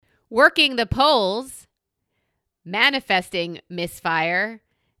working the polls, manifesting misfire,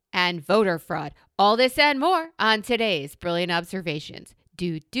 and voter fraud. All this and more on today's Brilliant Observations.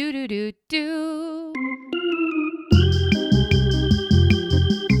 Do, do, do, do, do.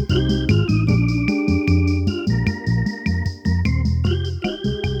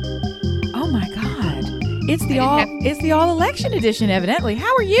 Oh my God. It's the all election edition, evidently.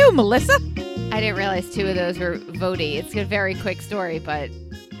 How are you, Melissa? I didn't realize two of those were voting. It's a very quick story, but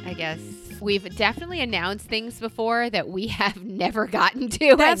I guess we've definitely announced things before that we have never gotten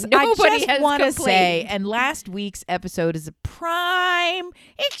to. I just want to say, complained. and last week's episode is a prime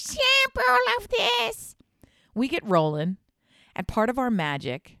example of this. We get rolling, and part of our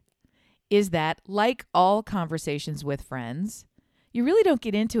magic is that, like all conversations with friends, you really don't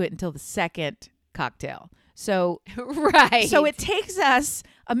get into it until the second cocktail. So, right. So it takes us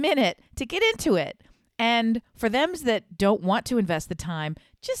a minute to get into it. And for them that don't want to invest the time,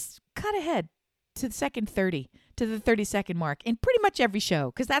 just cut ahead to the second 30, to the 30-second mark in pretty much every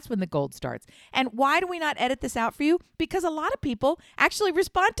show, because that's when the gold starts. And why do we not edit this out for you? Because a lot of people actually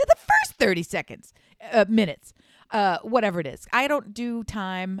respond to the first 30 seconds, minutes, whatever it is. I don't do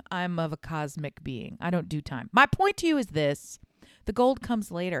time. I'm of a cosmic being. I don't do time. My point to you is this. The gold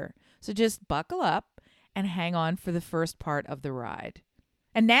comes later. So just buckle up and hang on for the first part of the ride.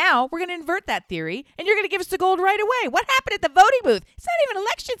 And now we're going to invert that theory, and you're going to give us the gold right away. What happened at the voting booth? It's not even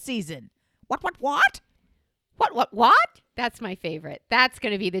election season. What? What? That's my favorite. That's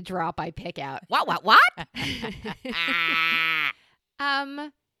going to be the drop I pick out. What? Yeah,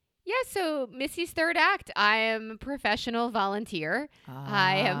 so Missy's third act. I am a professional volunteer.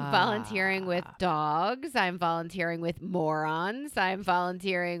 I am volunteering with dogs. I'm volunteering with morons. I'm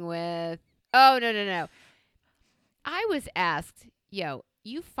volunteering with... Oh, no. I was asked,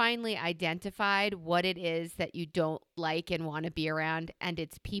 you finally identified what it is that you don't like and want to be around, and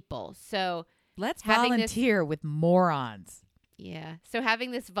it's people. So let's volunteer with morons. Yeah. So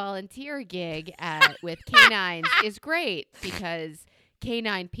having this volunteer gig with canines is great because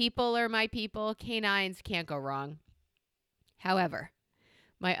canine people are my people. Canines can't go wrong. However,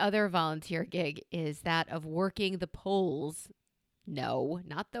 my other volunteer gig is that of working the polls. No,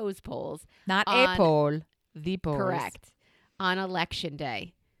 not those polls. Not a poll, the polls. Correct. On election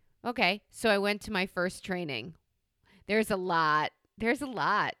day. Okay, so I went to my first training. There's a lot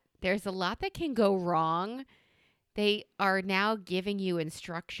that can go wrong. They are now giving you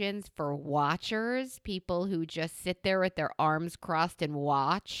instructions for watchers, people who just sit there with their arms crossed and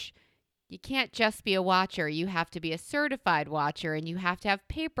watch. You can't just be a watcher. You have to be a certified watcher, and you have to have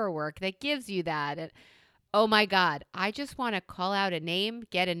paperwork that gives you that. And, oh, my God, I just want to call out a name,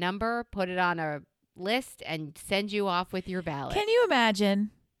 get a number, put it on a list, and send you off with your ballot. Can you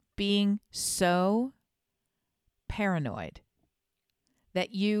imagine being so paranoid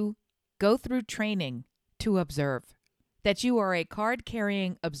that you go through training to observe, that you are a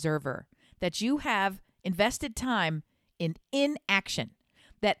card-carrying observer, that you have invested time in inaction,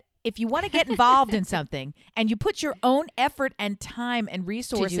 that if you want to get involved in something and you put your own effort and time and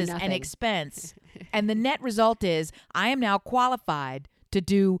resources and expense, and the net result is I am now qualified to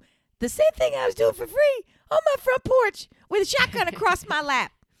do the same thing I was doing for free on my front porch with a shotgun across my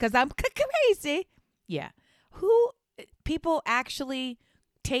lap because I'm crazy. Yeah. People actually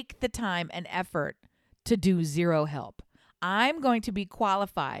take the time and effort to do zero help. I'm going to be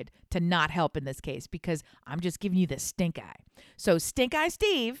qualified to not help in this case because I'm just giving you the stink eye. So Stink Eye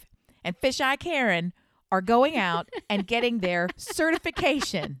Steve and Fish Eye Karen are going out and getting their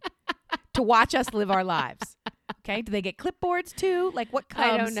certification to watch us live our lives. Okay? Do they get clipboards too? Like what comes?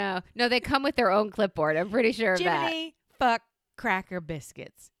 I don't know. No, they come with their own clipboard. I'm pretty sure of that. Jiminy fuck cracker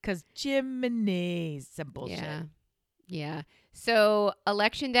biscuits. Because Jiminy's some bullshit. Yeah. So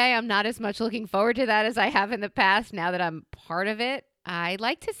election day, I'm not as much looking forward to that as I have in the past now that I'm part of it. I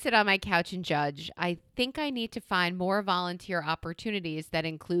like to sit on my couch and judge. I think I need to find more volunteer opportunities that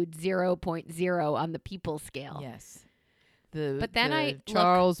include 0.0 on the people scale. Yes.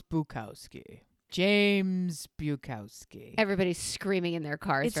 Charles Bukowski. James Bukowski. Everybody's screaming in their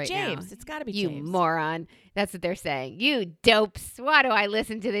cars right now. It's James. It's got to be you James. You moron. That's what they're saying. You dopes. Why do I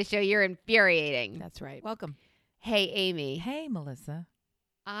listen to this show? You're infuriating. That's right. Welcome. Hey, Amy. Hey, Melissa.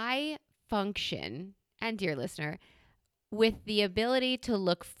 I function, and dear listener, with the ability to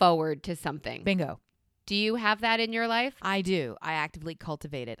look forward to something. Bingo. Do you have that in your life? I do. I actively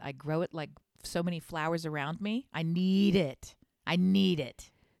cultivate it. I grow it like so many flowers around me. I need it.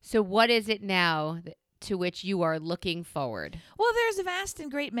 So what is it now to which you are looking forward? Well, there's a vast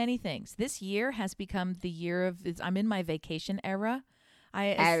and great many things. This year has become the year of, I'm in my vacation era.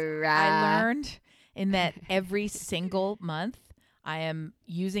 I learned in that every single month I am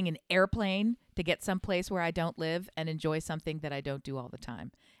using an airplane to get someplace where I don't live and enjoy something that I don't do all the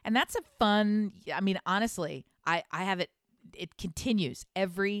time. And that's a fun, I mean, honestly, I have it continues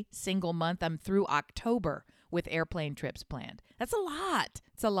every single month. I'm through October with airplane trips planned. That's a lot.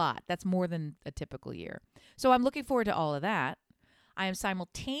 It's a lot. That's more than a typical year. So I'm looking forward to all of that. I am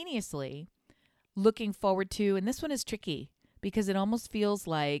simultaneously looking forward to, and this one is tricky because it almost feels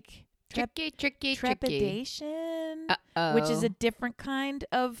like Tricky. trepidation, Uh-oh. which is a different kind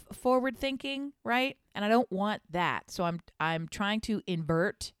of forward thinking, right? And I don't want that. So I'm trying to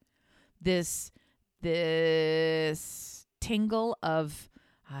invert this tingle of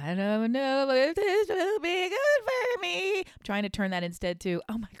I don't know if this will be good for me. I'm trying to turn that instead to,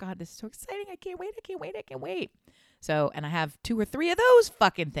 oh my God, this is so exciting. I can't wait. So, and I have 2 or 3 of those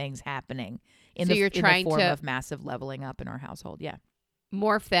fucking things happening in the form of massive leveling up in our household. Yeah.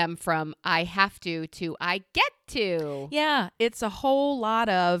 Morph them from I have to I get to. Yeah, it's a whole lot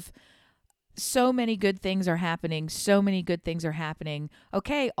of so many good things are happening.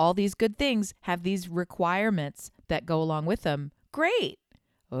 Okay, all these good things have these requirements that go along with them. Great.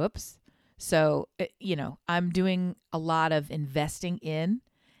 Oops. So, I'm doing a lot of investing in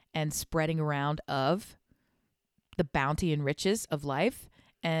and spreading around of the bounty and riches of life.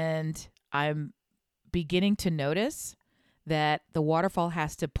 And I'm beginning to notice that the waterfall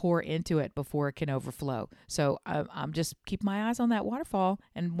has to pour into it before it can overflow. So I'm just keeping my eyes on that waterfall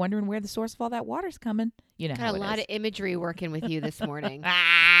and wondering where the source of all that water's coming. You know, Got a lot of imagery working with you this morning.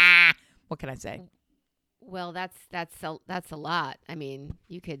 What can I say? Well, that's a lot. I mean,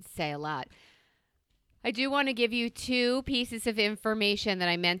 you could say a lot. I do want to give you 2 pieces of information that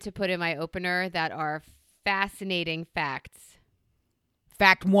I meant to put in my opener that are fascinating facts.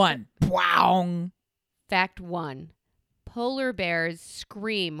 Fact 1. Wow. Fact 1. Polar bears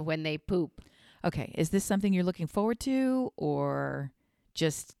scream when they poop. Okay, is this something you're looking forward to or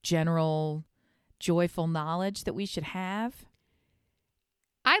just general joyful knowledge that we should have?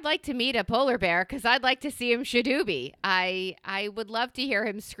 I'd like to meet a polar bear because I'd like to see him shadooby. I would love to hear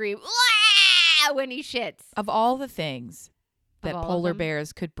him scream "Wah!" when he shits. Of all the things that Of all polar of them?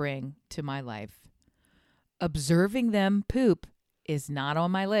 bears could bring to my life, observing them poop is not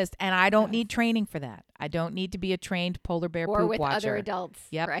on my list. And I don't need training for that. I don't need to be a trained polar bear Or poop with watcher. other adults.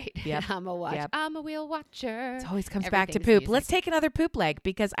 Yep, Right. yep, I'm a watch. yep. I'm a wheel watcher. It always comes back to Everything's poop. music. Let's take another poop leg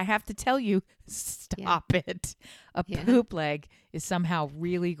because I have to tell you, stop it. A Yeah. poop leg is somehow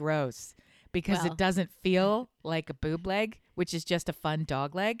really gross because Well. it doesn't feel like a boob leg, which is just a fun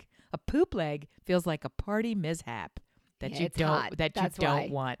dog leg. A poop leg feels like a party mishap that Yeah, you it's hot. don't that That's you don't why.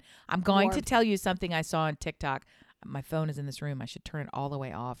 want. I'm going to Warmth. tell you something I saw on TikTok. My phone is in this room. I should turn it all the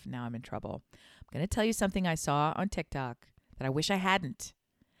way off. Now I'm in trouble. I'm going to tell you something I saw on TikTok that I wish I hadn't.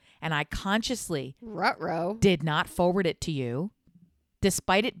 And I consciously Ruh-roh. did not forward it to you,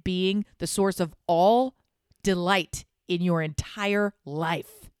 despite it being the source of all delight in your entire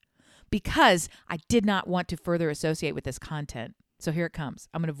life, because I did not want to further associate with this content. So here it comes.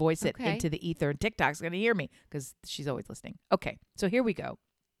 I'm going to voice it Okay. into the ether, and TikTok's going to hear me because she's always listening. Okay, so here we go.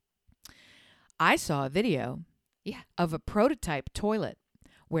 I saw a video of a prototype toilet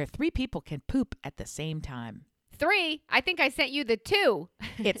where 3 people can poop at the same time. 3. I think I sent you the 2.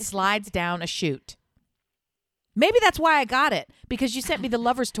 It slides down a chute. Maybe that's why I got it, because you sent me the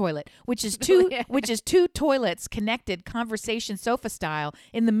lover's toilet, which is two toilets connected conversation sofa style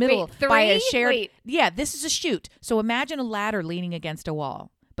in the middle Wait, by a 3? shared. Wait. Yeah, this is a chute. So imagine a ladder leaning against a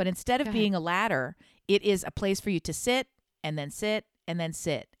wall, but instead of Go being a ladder, it is a place for you to sit and then sit and then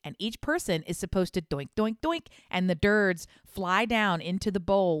sit. And each person is supposed to doink, doink, doink, and the dirds fly down into the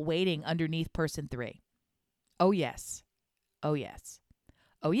bowl waiting underneath person 3. Oh, yes. Oh, yes.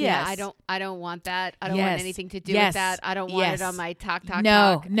 Oh, yes. Yeah, I don't want that. I don't Yes. want anything to do Yes. with that. I don't want Yes. it on my talk.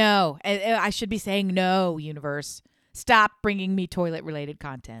 No. I should be saying no, universe. Stop bringing me toilet-related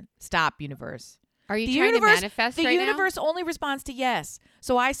content. Stop, universe. Are you trying to manifest The right now? universe only responds to yes.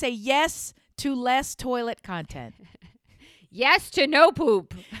 So I say yes to less toilet content. Yes to no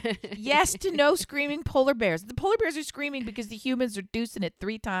poop. Yes to no screaming polar bears. The polar bears are screaming because the humans are deucing it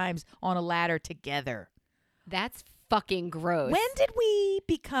 3 times on a ladder together. That's fucking gross. When did we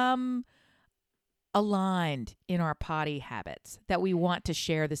become aligned in our potty habits that we want to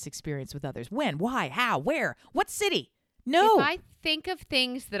share this experience with others? When? Why? How? Where? What city? No. If I think of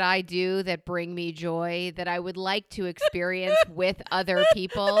things that I do that bring me joy that I would like to experience with other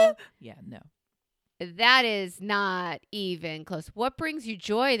people, Yeah, no. that is not even close. What brings you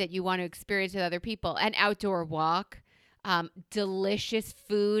joy that you want to experience with other people? An outdoor walk, delicious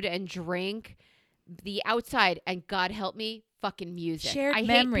food and drink, the outside, and God help me, fucking music. Shared I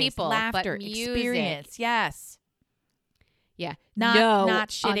memories, hate people, laughter, but music. experience. Yes. Yeah. Not no not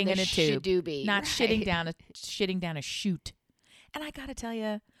on shitting the in a tube. shadoobie, Not right. shitting down a chute. And I got to tell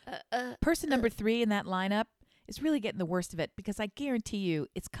you, Uh, person number 3 in that lineup is really getting the worst of it because I guarantee you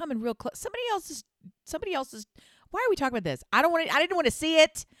it's coming real close. Somebody else's why are we talking about this? I didn't want to see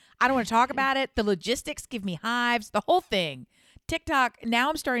it. I don't want to talk about it. The logistics give me hives, the whole thing. TikTok, now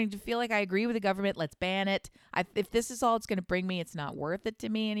I'm starting to feel like I agree with the government. Let's ban it. If this is all it's going to bring me, it's not worth it to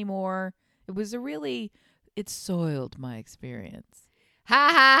me anymore. It soiled my experience. ha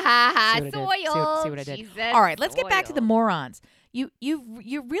ha ha ha. See what I did? Soil. See what I did? She said All right, let's get back to the soil. morons. You're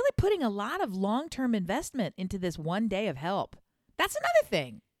really putting a lot of long-term investment into this one day of help. That's another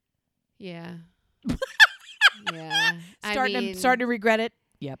thing. Yeah. Yeah. Starting to regret it.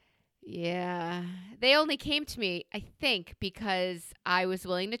 Yep. Yeah. They only came to me, I think, because I was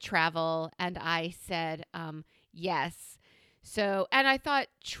willing to travel and I said yes. So, and I thought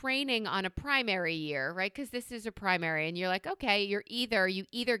training on a primary year, right? Because this is a primary and you're like, okay, you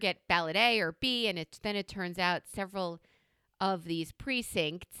either get ballot A or B, and then it turns out several of these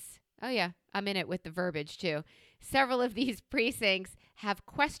precincts. Oh yeah, I'm in it with the verbiage too. Several of these precincts have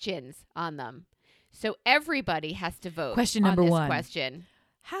questions on them. So everybody has to vote. Question on number this 1. Question.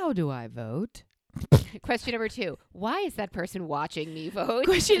 How do I vote? Question number 2. Why is that person watching me vote?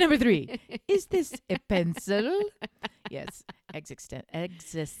 Question number 3. Is this a pencil? Yes.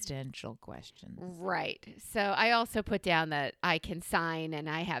 Existential questions. Right. So I also put down that I can sign and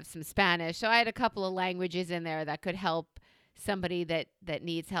I have some Spanish. So I had a couple of languages in there that could help somebody that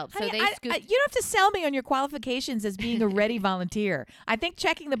needs help. So Honey, they you scooped. don't have to sell me on your qualifications as being a ready volunteer. I think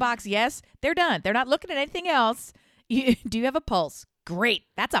checking the box, yes, they're done. They're not looking at anything else. Do you have a pulse? Great.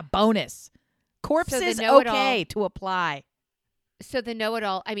 That's a bonus. Corpses, okay to apply. So the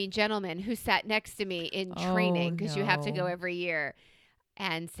know-it-all, gentleman who sat next to me in training, because you have to go no. every year,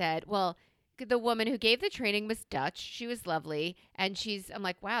 and said, well, the woman who gave the training was Dutch. She was lovely. And I'm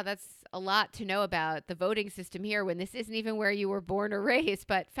like, wow, that's a lot to know about the voting system here when this isn't even where you were born or raised,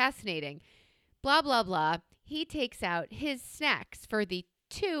 but fascinating. Blah, blah, blah. He takes out his snacks for the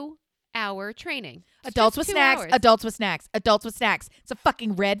 2-hour training. Adults with snacks. Hours. Adults with snacks. Adults with snacks. It's a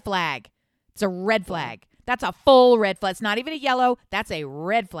fucking red flag. It's a red flag. That's a full red flag. It's not even a yellow. That's a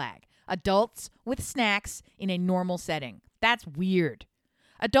red flag. Adults with snacks in a normal setting. That's weird.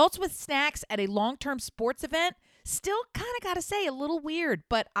 Adults with snacks at a long-term sports event, still kind of got to say a little weird,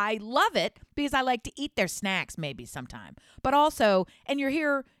 but I love it because I like to eat their snacks maybe sometime. But also, and you're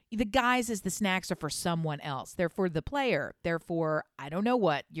here, the guys as the snacks are for someone else. They're for the player. They're for, I don't know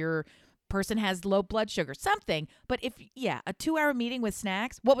what, your person has low blood sugar, something. But a 2-hour meeting with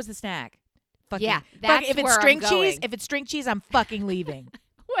snacks, what was the snack? Fucking, yeah, that's if it's where string I'm going. cheese, if it's string cheese, I'm fucking leaving.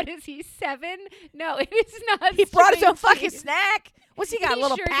 What is he, 7? No, it is not. He brought his own string fucking cheese. snack. What's he got? A He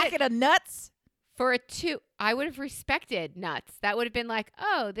little sure packet did. of nuts? For a 2, I would have respected nuts. That would have been like,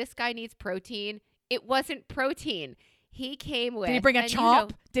 oh, this guy needs protein. It wasn't protein. He came with. Did he bring a and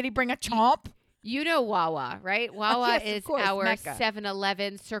chomp? Did he bring a chomp? You know Wawa, right? Wawa yes, of is course, our Mecca.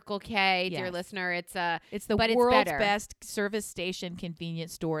 7-Eleven, Circle K, dear Yes. listener. It's It's the but it's world's better. best service station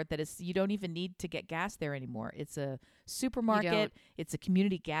convenience store that is, you don't even need to get gas there anymore. It's a supermarket. It's a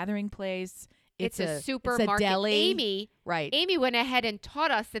community gathering place. It's a supermarket. deli. Amy went ahead and taught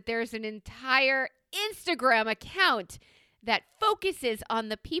us that there's an entire Instagram account that focuses on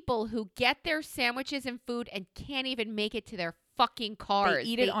the people who get their sandwiches and food and can't even make it to their fucking cars. They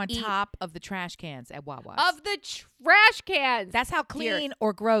eat it on top of the trash cans at Wawa's. Of the trash cans. That's how clean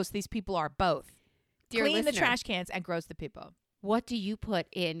or gross these people are, both. Dear Clean the listener, trash cans and gross the people. what do you put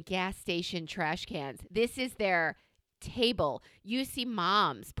in gas station trash cans? This is their table. You see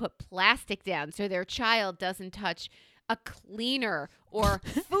moms put plastic down so their child doesn't touch a cleaner or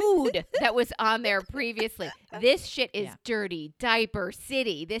food that was on there previously. This shit is dirty. Diaper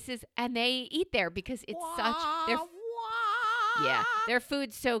city. And they eat there because it's their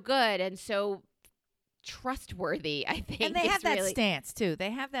food's so good and so trustworthy, I think. And they have that stance too.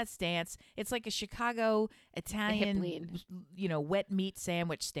 They have that stance. It's like a Chicago Italian, wet meat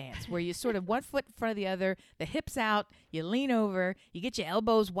sandwich stance where you sort of one foot in front of the other, the hips out, you lean over, you get your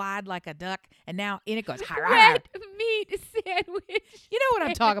elbows wide like a duck, and now in it goes. Wet meat sandwich. You know what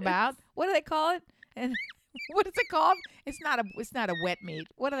I'm talking about? What do they call it? And what is it called? It's not a wet meat.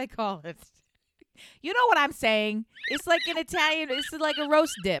 What do they call it? You know what I'm saying? It's like an Italian. It's like a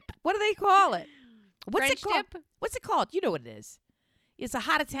roast dip. What do they call it? What's French it called? dip? What's it called? You know what it is. It's a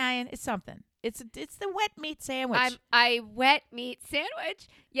hot Italian. It's something. It's the wet meat sandwich. I wet meat sandwich.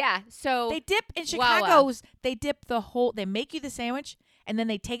 Yeah. So they dip in Wawa. Chicago's. They dip the whole. They make you the sandwich, and then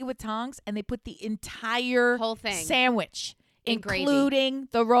they take it with tongs, and they put the entire whole thing sandwich, in gravy. including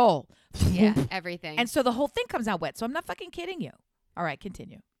the roll. Yeah, everything. And so the whole thing comes out wet. So I'm not fucking kidding you. All right,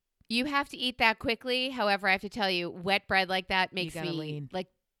 continue. You have to eat that quickly. However, I have to tell you, wet bread like that makes me lean. like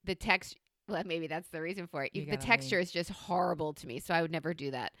the text. Well, maybe that's the reason for it. You The gotta texture lean. is just horrible to me, so I would never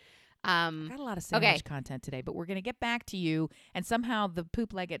do that. Got a lot of sandwich content today, but we're going to get back to you and somehow the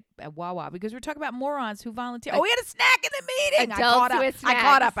poop leg at Wawa because we're talking about morons who volunteer. Oh, we had a snack in the meeting. Adults with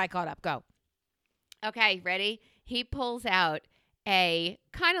I caught up. Go. Okay, ready? He pulls out a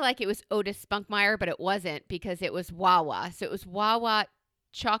kind of like it was Otis Spunkmeyer, but it wasn't because it was Wawa. So it was Wawa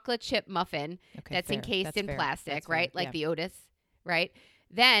chocolate chip muffin that's fair. encased That's in fair. plastic, That's fair. right? Like Yeah. the Otis, right?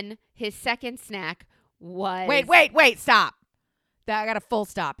 Then his second snack was Wait, stop. I got a full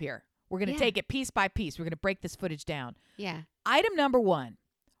stop here. We're going to Yeah. take it piece by piece. We're going to break this footage down. Yeah. Item number 1,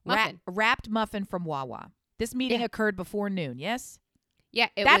 Muffin. wrapped muffin from Wawa. This meeting occurred before noon, yes? Yeah,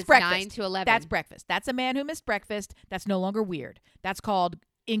 it That's was breakfast. 9 to 11. That's breakfast. That's a man who missed breakfast. That's no longer weird. That's called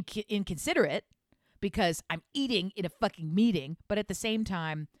inconsiderate because I'm eating in a fucking meeting, but at the same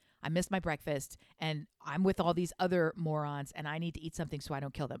time, I missed my breakfast and I'm with all these other morons and I need to eat something so I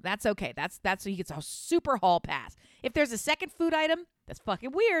don't kill them. That's okay. That's so he gets a super hall pass. If there's a second food item, that's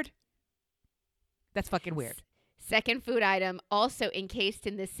fucking weird. That's fucking weird. Second food item, also encased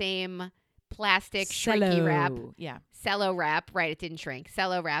in the same plastic shrinky wrap. Yeah. Cello wrap. Right, it didn't shrink.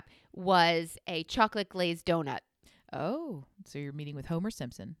 Cello wrap was a chocolate glazed donut. Oh, so you're meeting with Homer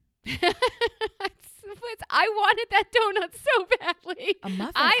Simpson. I wanted that donut so badly. A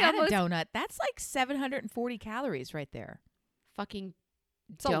muffin and a donut. That's like 740 calories right there. Fucking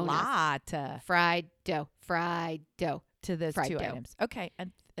It's donuts. a lot. Fried dough. To those Fried two dough. items. Okay.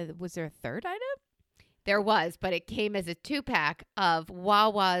 And was there a third item? There was, but it came as a 2-pack of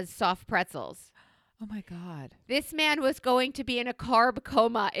Wawa's soft pretzels. Oh, my God. This man was going to be in a carb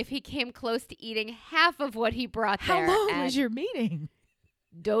coma if he came close to eating half of what he brought there. How long was your meeting?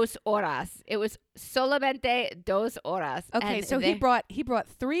 2 horas. It was solamente 2 horas. Okay, And so he brought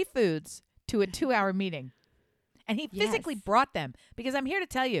 3 foods to a 2-hour meeting. And he physically Yes. brought them because I'm here to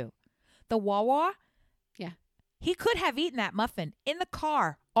tell you, the Wawa, Yeah. he could have eaten that muffin in the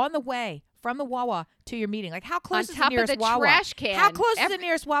car on the way from the Wawa to your meeting. Like, how close On is top the nearest of the Wawa? trash can. How close is the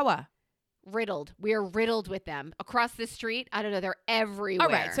nearest Wawa? Riddled. We are riddled with them. Across the street, I don't know, they're everywhere.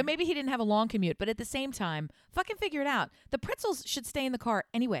 All right, so maybe he didn't have a long commute, but at the same time, fucking figure it out. The pretzels should stay in the car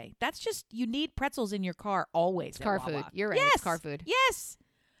anyway. That's just, you need pretzels in your car always. It's car at Wawa. food. You're right. Yes. It's car food. Yes.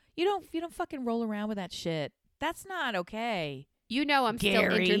 You don't fucking roll around with that shit. That's not okay. You know I'm still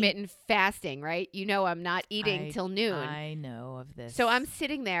Gary. intermittent fasting, right? You know I'm not eating till noon. I know of this. So I'm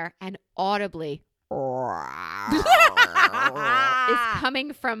sitting there and audibly is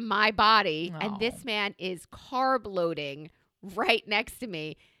coming from my body. And this man is carb loading right next to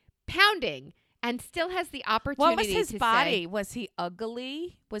me, pounding, and still has the opportunity What was his to body? say, Was he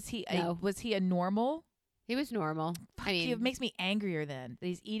ugly? Was he No. a normal? he was normal. Fuck I mean, you, it makes me angrier then that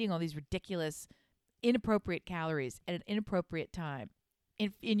he's eating all these ridiculous, inappropriate calories at an inappropriate time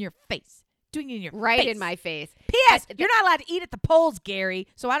in your face. Doing it in your right face. in my face. P.S. But You're not allowed to eat at the polls, Gary,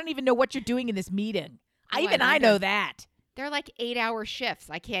 so I don't even know what you're doing in this meeting. Oh, I know that. They're like 8-hour shifts.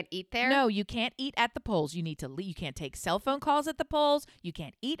 I can't eat there. No, you can't eat at the polls. You need to leave. You can't take cell phone calls at the polls. You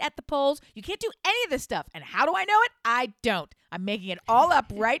can't eat at the polls. You can't do any of this stuff. And how do I know it? I don't. I'm making it all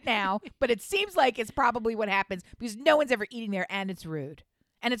up right now, but it seems like it's probably what happens because no one's ever eating there and it's rude.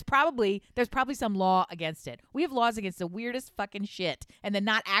 And there's probably some law against it. We have laws against the weirdest fucking shit. And then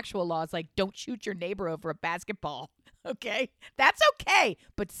not actual laws like don't shoot your neighbor over a basketball. Okay? That's okay.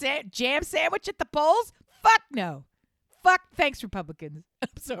 But jam sandwich at the polls? Fuck no. Fuck, thanks, Republicans. I'm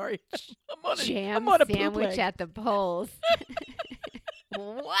sorry. Jam I'm on a poop sandwich leg. at the polls.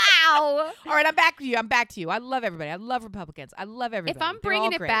 Wow. All right, I'm back to you. I love everybody. I love Republicans. I love everybody. If I'm They're bringing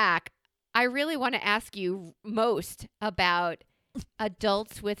all it great. back, I really want to ask you most about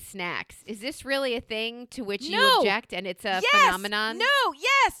adults with snacks. Is this really a thing to which you No. object and it's a Yes. phenomenon? No.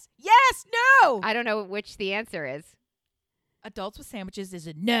 Yes. No. I don't know which the answer is. Adults with sandwiches is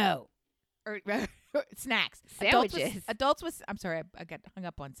a no. Or snacks. Sandwiches. Adults with I'm sorry, I got hung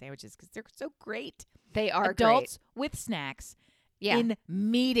up on sandwiches because they're so great. They are Adults with snacks great. Yeah. in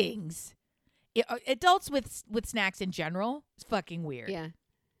meetings. Adults with snacks in general is fucking weird. Yeah.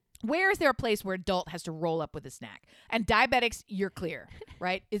 Where is there a place where adult has to roll up with a snack? And diabetics, you're clear,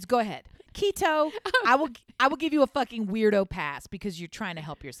 right? Go ahead. Keto, I will give you a fucking weirdo pass because you're trying to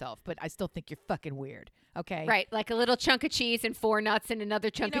help yourself, but I still think you're fucking weird. Okay. Right. Like a little chunk of cheese and 4 nuts and another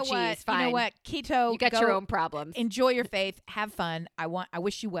chunk of cheese. Fine. You know what? Keto. You got go, your own problems. Enjoy your faith. Have fun. I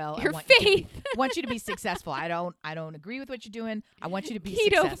wish you well. Your I want faith. want you to be successful. I don't agree with what you're doing. I want you to be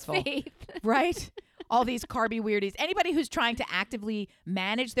Keto successful. faith. Right? all these carby weirdies. Anybody who's trying to actively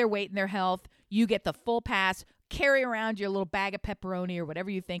manage their weight and their health, you get the full pass. Carry around your little bag of pepperoni or whatever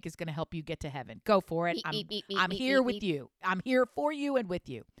you think is going to help you get to heaven. Go for it. I'm here with you. I'm here for you and with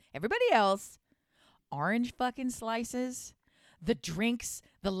you. Everybody else, orange fucking slices, the drinks,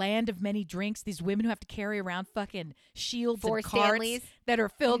 the land of many drinks. These women who have to carry around fucking shields and carts Stanleys. that are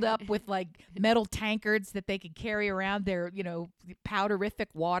filled up with like metal tankards that they can carry around their, powderific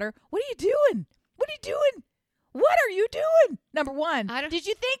water. What are you doing? What are you doing? What are you doing? Number one, did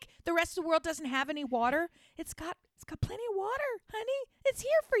you think the rest of the world doesn't have any water? It's got plenty of water, honey. It's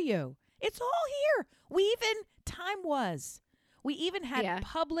here for you. It's all here. We even had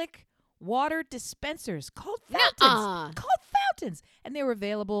public water dispensers called fountains, and they were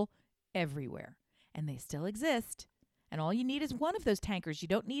available everywhere, and they still exist. And all you need is one of those tankers. You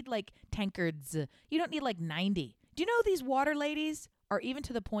don't need like tankards. You don't need like 90. Do you know these water ladies are even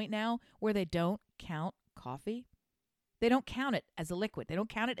to the point now where they don't count coffee? They don't count it as a liquid. They don't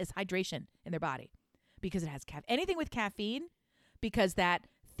count it as hydration in their body because it has anything with caffeine, because that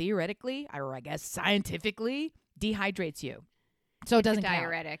theoretically, or I guess scientifically, dehydrates you. So it doesn't count.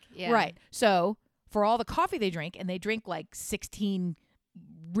 Diuretic. Yeah. Right. So for all the coffee they drink, and they drink like 16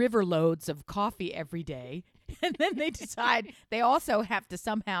 river loads of coffee every day, and then they decide they also have to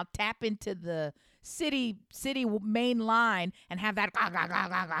somehow tap into the city main line and have that.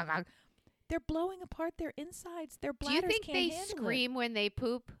 They're blowing apart their insides. Their bladders Do you think can't they handle scream when they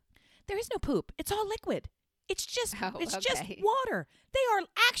poop? There is no poop. It's all liquid. It's just just okay. water. They are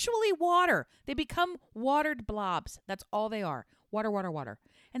actually water. They become watered blobs. That's all they are. Water.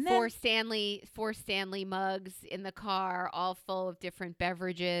 And then four Stanley mugs in the car, all full of different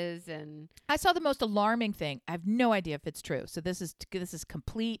beverages. And I saw the most alarming thing. I have no idea if it's true. So this is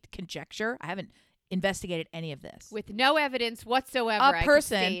complete conjecture. I haven't investigated any of this. With no evidence whatsoever.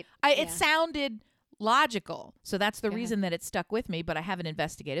 It sounded logical. So that's the reason that it stuck with me, but I haven't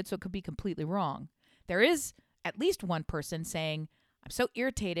investigated, so it could be completely wrong. There is at least one person saying, I'm so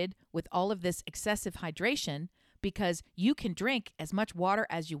irritated with all of this excessive hydration because you can drink as much water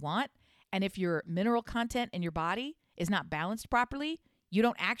as you want, and if your mineral content in your body is not balanced properly, you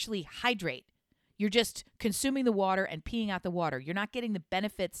don't actually hydrate. You're just consuming the water and peeing out the water. You're not getting the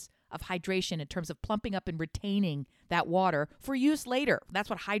benefits of hydration in terms of plumping up and retaining that water for use later. That's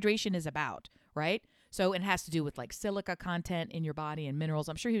what hydration is about, right? So it has to do with like silica content in your body and minerals.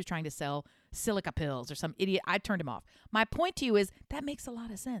 I'm sure he was trying to sell silica pills or some idiot. I turned him off. My point to you is that makes a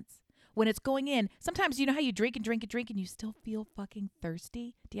lot of sense. When it's going in, sometimes you know how you drink and you still feel fucking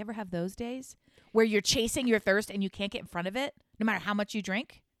thirsty? Do you ever have those days where you're chasing your thirst and you can't get in front of it no matter how much you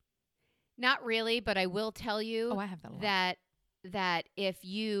drink? Not really, but I will tell you I have that a lot. that if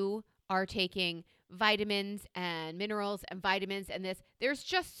you are taking vitamins and minerals and vitamins and there's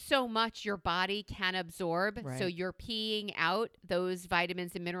just so much your body can absorb. Right. So you're peeing out those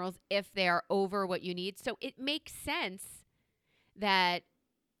vitamins and minerals if they are over what you need. So it makes sense that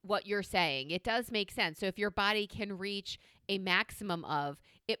what you're saying, it does make sense. So if your body can reach a maximum of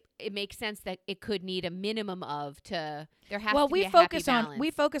it makes sense that it could need a minimum of there has to be a happy balance.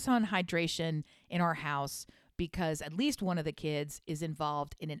 We focus on hydration in our house because at least one of the kids is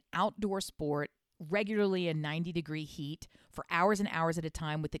involved in an outdoor sport regularly in 90-degree heat for hours and hours at a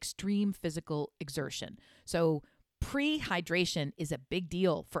time with extreme physical exertion. So pre-hydration is a big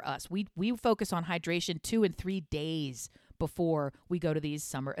deal for us. We focus on hydration 2 and 3 days before we go to these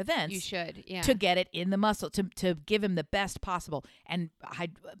summer events. You should, yeah. To get it in the muscle, to give him the best possible. And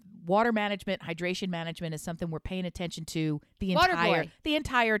water management, hydration management is something we're paying attention to the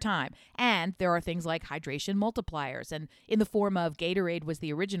entire time. And there are things like hydration multipliers, and in the form of Gatorade was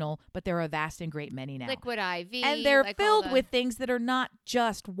the original, but there are a vast and great many now. Liquid IV. And they're filled with things that are not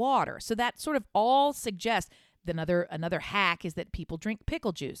just water. So that sort of all suggests. Another hack is that people drink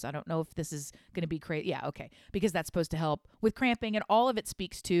pickle juice. I don't know if this is going to be crazy. Yeah, okay. Because that's supposed to help with cramping, and all of it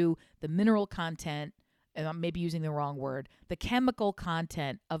speaks to the mineral content, and I'm maybe using the wrong word, the chemical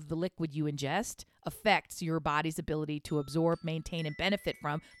content of the liquid you ingest affects your body's ability to absorb, maintain, and benefit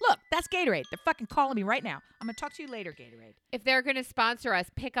from. Look, that's Gatorade. They're fucking calling me right now. I'm going to talk to you later, Gatorade. If they're going to sponsor us,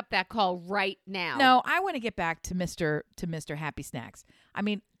 pick up that call right now. No, I want to get back to Mr. Happy Snacks. I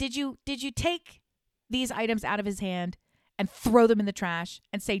mean, did you take these items out of his hand and throw them in the trash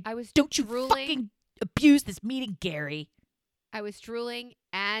and say, don't you fucking abuse this meeting, Gary? I was drooling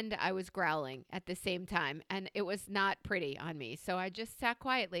and I was growling at the same time, and it was not pretty on me. So I just sat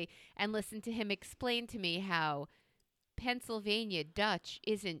quietly and listened to him explain to me how Pennsylvania Dutch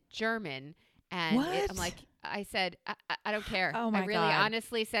isn't German. And I'm like, I said, I don't care. Oh my I really God.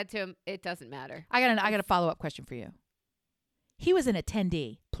 honestly said to him, it doesn't matter. I got a follow-up question for you. He was an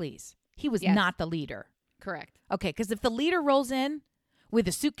attendee, please. He was Yes. not the leader. Correct. Okay, because if the leader rolls in with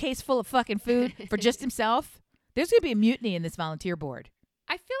a suitcase full of fucking food for just himself, there's going to be a mutiny in this volunteer board.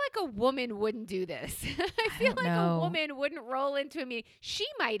 I feel like a woman wouldn't do this. I feel don't like know. a woman wouldn't roll into a meeting. She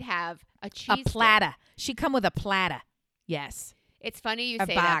might have a A cheese stick. platter. She come with a platter. Yes. It's funny you A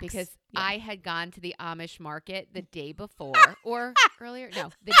say that box. because Yeah. I had gone to the Amish market the day before or earlier.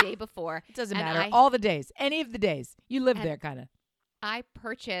 No, the day before. It doesn't And matter. I- All the days. Any of the days. You live And- there, kind of. I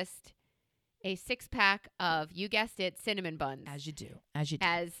purchased a 6-pack of, you guessed it, cinnamon buns. As you do. As you do.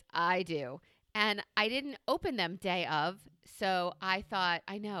 As I do. And I didn't open them day of. So I thought,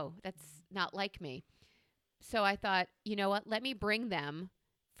 I know, that's not like me. So I thought, you know what? Let me bring them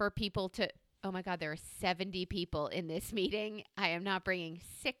for people to. Oh my God, there are 70 people in this meeting. I am not bringing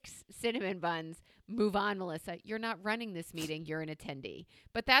 6 cinnamon buns. Move on, Melissa. You're not running this meeting. You're an attendee.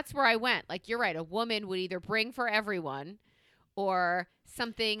 But that's where I went. Like, you're right. A woman would either bring for everyone or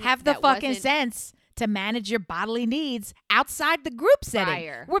something. Have the that fucking wasn't sense to manage your bodily needs outside the group setting.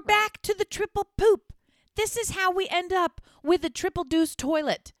 prior. We're Right. back to the triple poop. This is how we end up with the triple deuce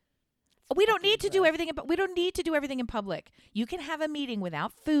toilet. We don't need to do gross. everything, but we don't need to do everything in public. You can have a meeting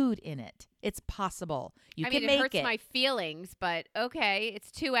without food in it. It's possible. You I can mean, make it hurts my feelings, but okay, it's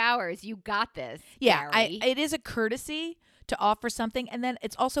 2 hours. You got this. Yeah, Gary. it is a courtesy to offer something, and then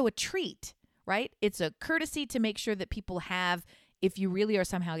it's also a treat, right? It's a courtesy to make sure that people have, if you really are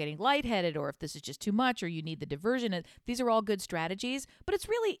somehow getting lightheaded, or if this is just too much, or you need the diversion. These are all good strategies, but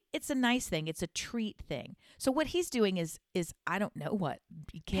it's a nice thing. It's a treat thing. So what he's doing is I don't know what.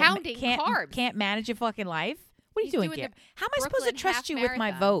 You Counting carbs. Can't manage your fucking life. What are He's you doing, doing Gary? the How am I supposed to Brooklyn trust half you with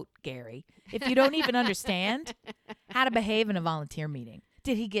my marathon. vote, Gary, if you don't even understand how to behave in a volunteer meeting?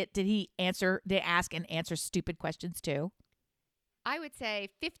 Did he ask and answer stupid questions too? I would say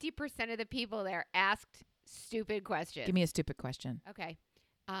 50% of the people there asked stupid questions. Give me a stupid question. Okay.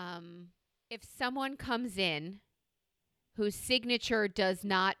 If someone comes in whose signature does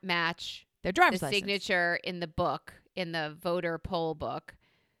not match Their the driver's license. signature in the book, in the voter poll book,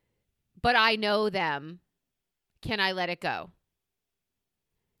 but I know them, can I let it go?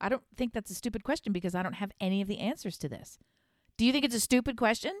 I don't think that's a stupid question because I don't have any of the answers to this. Do you think it's a stupid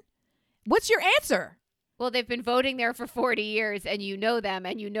question? What's your answer? Well, they've been voting there for 40 years and you know them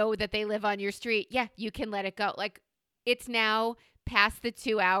and you know that they live on your street. Yeah, you can let it go. Like, it's now past the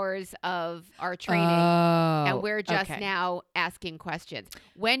 2 hours of our training and we're just now asking questions.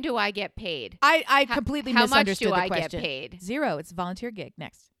 When do I get paid? I completely How much misunderstood do the I get question. paid? 0. It's a volunteer gig.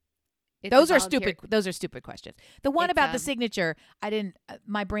 Next. It's a Those are volunteer- stupid. Those are stupid questions. The one It's, about the signature, I didn't.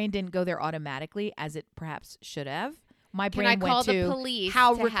 My brain didn't go there automatically as it perhaps should have. My Can brain I call went to the police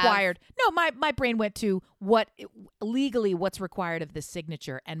how to required. No, my brain went to legally what's required of this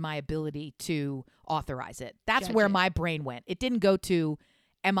signature and my ability to authorize it. That's Judge where it. my brain went. It didn't go to,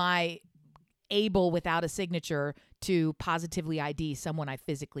 am I able without a signature to positively ID someone I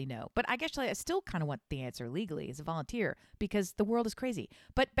physically know? But I guess I still kind of want the answer legally as a volunteer because the world is crazy.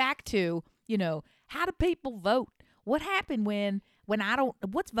 But back to, how do people vote? What happened when I don't,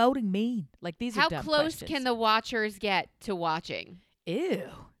 what's voting mean? Like these are How dumb close questions. can the watchers get to watching? Ew,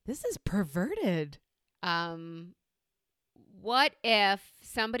 this is perverted. What if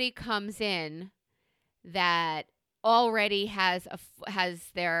somebody comes in that already has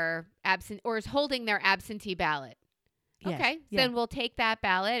their absent or is holding their absentee ballot? Yes, Okay, yeah. then we'll take that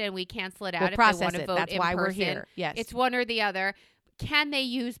ballot and we cancel it out We'll if they process want to it. vote That's in why we're person. here. Yes. It's one or the other. Can they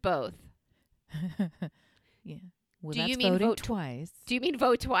use both? Yeah. Well, Do that's you mean voting vote twice. Do you mean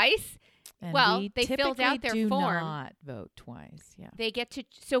vote twice? And well, we they filled typically out their do form. not vote twice. Yeah. They get to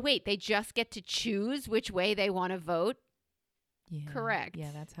so wait, they just get to choose which way they want to vote? Yeah. Correct. Yeah,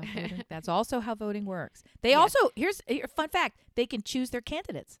 that's how voting. That's also how voting works. They Yes. also here's a fun fact: they can choose their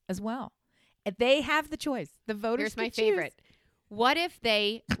candidates as well. They have the choice. The voters. Here's my can choose. favorite. What if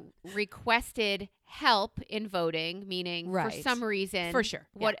they requested help in voting, meaning for Right. some reason, For sure.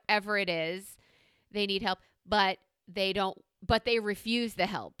 Yeah. whatever it is, they need help, but they refuse the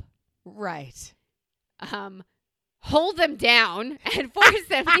help. Right. Hold them down and force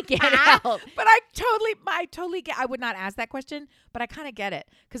them to get help. But I totally get. I would not ask that question, but I kind of get it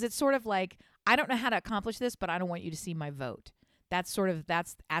because it's sort of like I don't know how to accomplish this, but I don't want you to see my vote. That's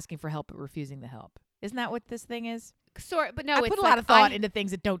asking for help but refusing the help. Isn't that what this thing is? But no, I it's put a like lot of thought into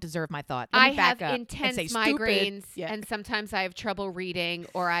things that don't deserve my thought. Let I me back have up and intense say stupid. migraines, Yeah. and sometimes I have trouble reading,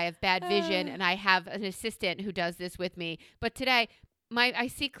 or I have bad vision, and I have an assistant who does this with me. But today, I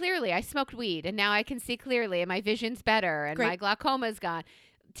see clearly. I smoked weed, and now I can see clearly, and my vision's better, and Great. my glaucoma's gone.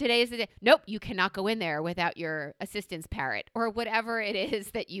 Today's the day. Nope, you cannot go in there without your assistant's parrot or whatever it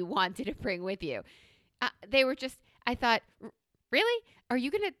is that you wanted to bring with you. They were just. I thought Really? Are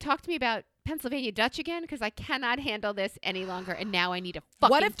you going to talk to me about Pennsylvania Dutch again? Because I cannot handle this any longer, and now I need a fucking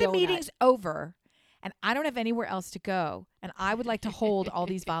What if the donut. meeting's over and I don't have anywhere else to go and I would like to hold all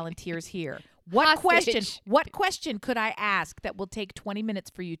these volunteers here? What question could I ask that will take 20 minutes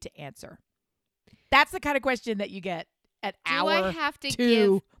for you to answer? That's the kind of question that you get at Do hour I have to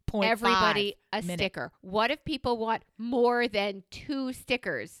give 2.5 everybody a minute. sticker? What if people want more than 2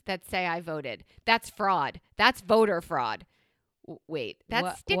 stickers that say I voted? That's fraud. That's voter fraud. Wait, that's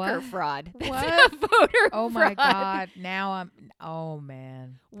What- sticker what? fraud. That's What? not voter Oh fraud. my God. Oh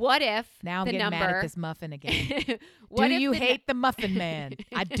man. What if Now I'm the getting number? mad at this muffin again. What Do if you the hate the Muffin Man?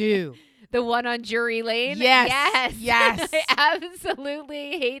 I do. the one on Drury Lane? Yes. Yes. I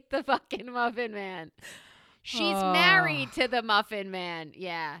absolutely hate the fucking Muffin Man. She's married to the Muffin Man.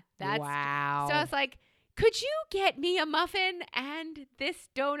 Yeah. That's wow. So I was like, could you get me a muffin and this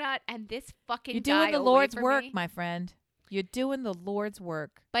donut and this fucking You're guy doing the away Lord's from work, me? my friend. You're doing the Lord's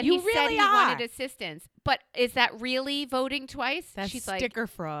work. But you he said really he are. wanted assistance. But is that really voting twice? That's She's like, sticker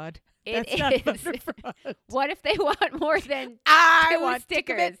fraud. it That's not is. voter fraud. What if they want more than I 2 want to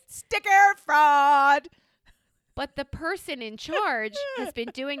commit stickers? sticker fraud. But the person in charge has been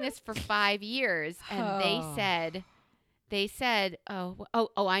doing this for 5 years, and Oh. they said, oh,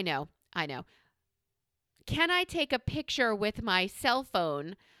 I know. Can I take a picture with my cell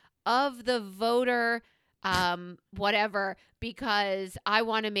phone of the voter, whatever, because I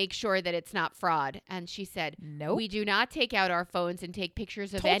want to make sure that it's not fraud? And she said, Nope. we do not take out our phones and take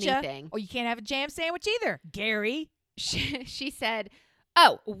pictures of Told ya. anything. Or you can't have a jam sandwich either, Gary. She said,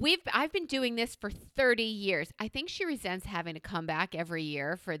 oh, I've been doing this for 30 years. I think she resents having to come back every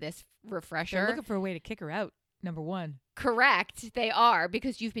year for this refresher. They're looking for a way to kick her out, number one. Correct. They are,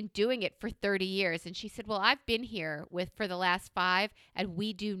 because you've been doing it for 30 years. And she said, well, I've been here for the last 5, and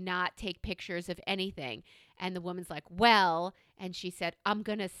we do not take pictures of anything. And the woman's like, well, and she said, I'm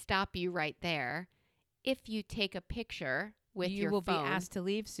going to stop you right there. If you take a picture with you your will phone, be asked to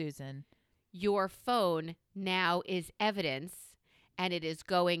leave, Susan. your phone now is evidence, and it is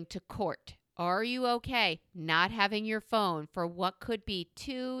going to court. Are you okay not having your phone for what could be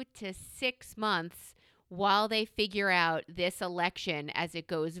 2 to 6 months while they figure out this election as it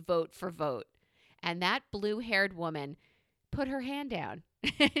goes vote for vote? And that blue-haired woman put her hand down.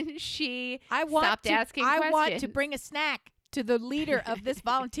 And she stopped asking questions. I want to bring a snack to the leader of this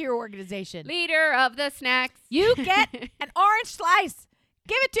volunteer organization. Leader of the snacks. You get an orange slice.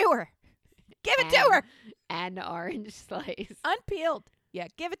 Give it to her. Give it to her. An orange slice. Unpeeled. Yeah,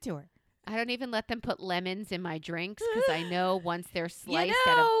 give it to her. I don't even let them put lemons in my drinks because I know once they're sliced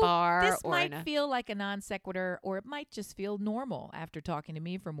at a You know, bar this or might feel like a non sequitur, or it might just feel normal after talking to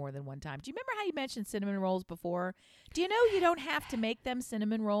me for more than one time. Do you remember how you mentioned cinnamon rolls before? Do you know you don't have to make them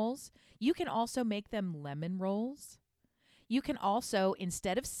cinnamon rolls? You can also make them lemon rolls. You can also,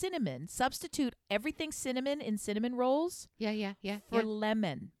 instead of cinnamon, substitute everything cinnamon in cinnamon rolls Yeah. for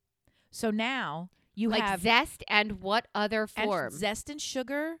lemon. So now you Like have zest and what other and form? zest and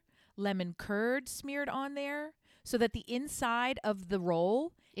sugar, lemon curd smeared on there, so that the inside of the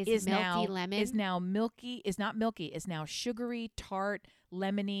roll Is milky lemon? is now milky. Is not milky. Is now sugary, tart,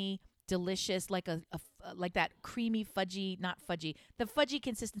 lemony, delicious, like like that creamy fudgy, not fudgy, the fudgy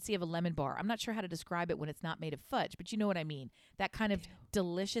consistency of a lemon bar. I'm not sure how to describe it when it's not made of fudge, but you know what I mean. That kind of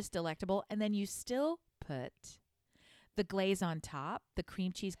delicious, delectable, and then you still put the glaze on top, the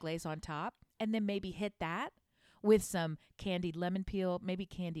cream cheese glaze on top, and then maybe hit that with some candied lemon peel, maybe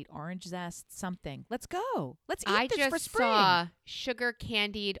candied orange zest, something. Let's go. Let's eat I this for just spring. saw sugar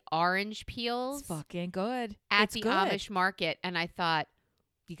candied orange peels It's fucking good. at It's the good. Amish market, and I thought,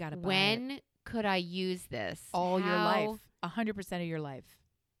 You got to buy it when could I use this? all your How- life, 100% of your life.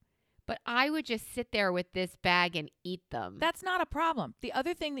 But I would just sit there with this bag and eat them. That's not a problem. The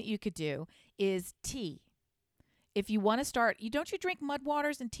other thing that you could do is tea. If you want to start, don't you drink mud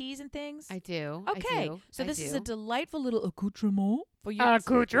waters and teas and things? I do. Okay, I do. so I this is a do. delightful little accoutrement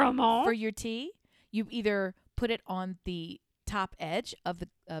for your tea. You either put it on the top edge of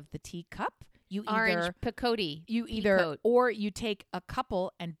the teacup. You Orange either picote. you either or you take a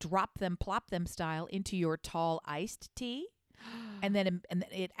couple and drop them, plop them style into your tall iced tea. And then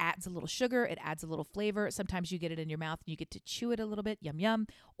it adds a little sugar. It adds a little flavor. Sometimes you get it in your mouth and you get to chew it a little bit. Yum, yum.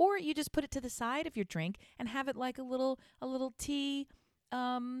 Or you just put it to the side of your drink and have it like a little tea.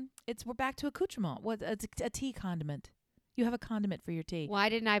 We're back to accoutrement. It's a tea condiment. You have a condiment for your tea. Why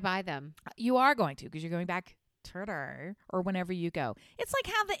didn't I buy them? You are going to, because you're going back today or whenever you go. It's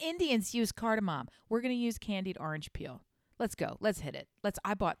like how the Indians use cardamom. We're going to use candied orange peel. Let's go. Let's hit it.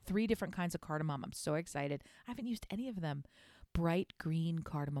 I bought 3 different kinds of cardamom. I'm so excited. I haven't used any of them. bright green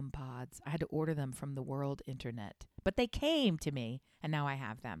cardamom pods. I had to order them from the world internet. But they came to me, and now I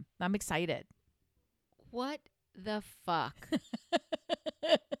have them. I'm excited. What the fuck?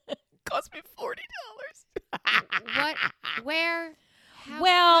 Cost me $40. What? Where?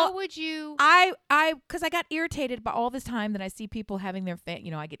 Well, how would you? Because I got irritated by all this time that I see people having their,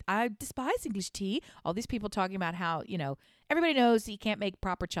 I despise English tea. All these people talking about how, everybody knows you can't make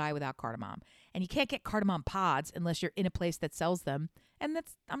proper chai without cardamom. And you can't get cardamom pods unless you're in a place that sells them. And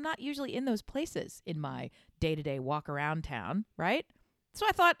I'm not usually in those places in my day-to-day walk around town, right? So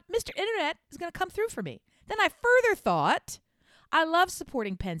I thought, Mr. Internet is going to come through for me. Then I further thought, I love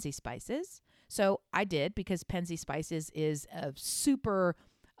supporting Penzi Spices. So I did, because Penzi Spices is a super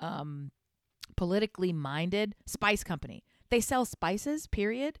politically minded spice company. They sell spices,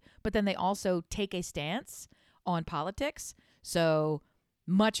 period, but then they also take a stance on politics. So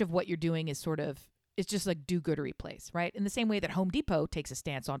much of what you're doing is it's just like do-goodery place, right? In the same way that Home Depot takes a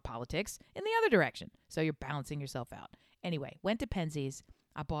stance on politics in the other direction. So you're balancing yourself out. Anyway, went to Penzi's.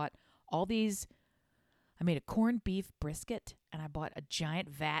 I bought all these. I made a corned beef brisket, and I bought a giant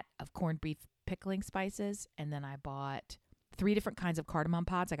vat of corned beef pickling spices, and then I bought 3 different kinds of cardamom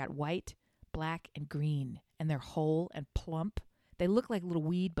pods. I got white, black, and green, and they're whole and plump. They look like little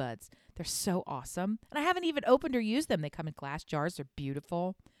weed buds. They're so awesome. And I haven't even opened or used them. They come in glass jars. They're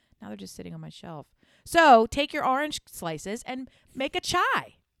beautiful. Now they're just sitting on my shelf. So take your orange slices and make a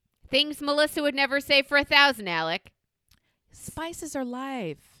chai. Things Melissa would never say for 1,000, Alec. Spices are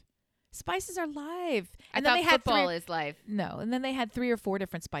life. Spices are live. And then they had football is live. No, and then they had 3 or 4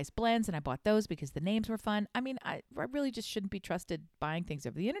 different spice blends, and I bought those because the names were fun. I mean, I really just shouldn't be trusted buying things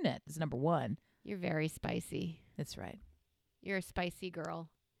over the internet. Is number one. You're very spicy. That's right. You're a spicy girl.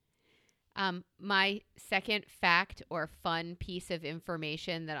 My second fact or fun piece of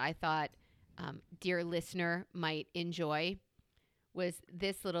information that I thought dear listener might enjoy was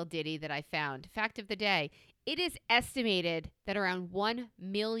this little ditty that I found. Fact of the day. It is estimated that around 1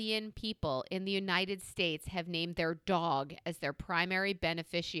 million people in the United States have named their dog as their primary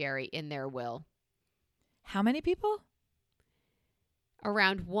beneficiary in their will. How many people?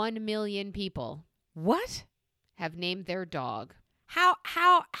 Around 1 million people. What? Have named their dog. How?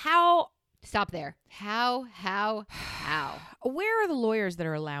 Stop there. How? Where are the lawyers that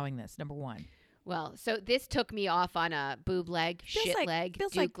are allowing this, number one? Well, so this took me off on a boob leg, shit leg,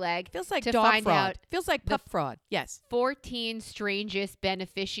 duke leg. Feels like to dog find fraud. out Feels like pup fraud. Yes. 14 strangest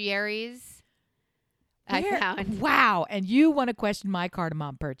beneficiaries I found. Wow. And you want to question my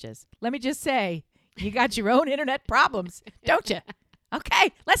cardamom purchase. Let me just say, you got your own internet problems, don't you?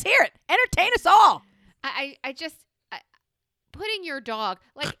 Okay, let's hear it. Entertain us all. I just putting your dog,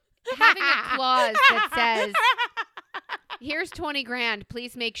 like having a clause that says, here's 20 grand.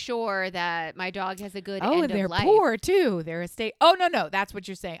 Please make sure that my dog has a good end and they're of life. poor too. Their estate. Oh, no. That's what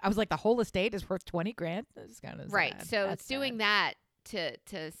you're saying. I was like, the whole estate is worth 20 grand. That's kind of right. sad. So That's it's doing sad. that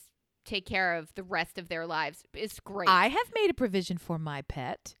to take care of the rest of their lives. It's great. I have made a provision for my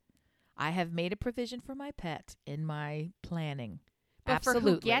pet. In my planning. But Absolutely. for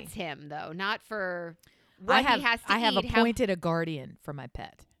who gets him, though, not for what he has to I have eat. appointed a guardian for my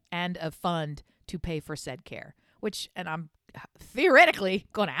pet and a fund to pay for said care, and I'm theoretically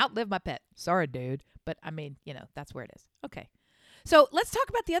going to outlive my pet. Sorry, dude. But I mean, that's where it is. Okay. So let's talk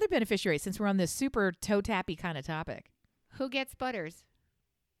about the other beneficiaries since we're on this super toe-tappy kind of topic. Who gets Butters?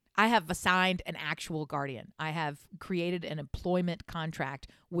 I have assigned an actual guardian. I have created an employment contract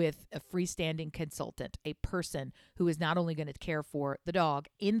with a freestanding consultant, a person who is not only going to care for the dog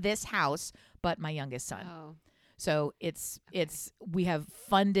in this house, but my youngest son. Oh. So we have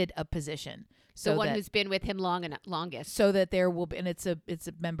funded a position. So the one who's been with him longest. So that there will be, and it's a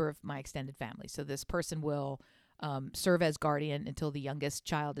member of my extended family. So this person will serve as guardian until the youngest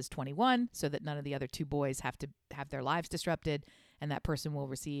child is 21, so that none of the other 2 boys have to have their lives disrupted. And that person will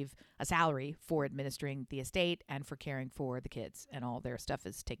receive a salary for administering the estate and for caring for the kids, and all their stuff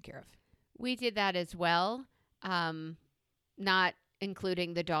is taken care of. We did that as well, not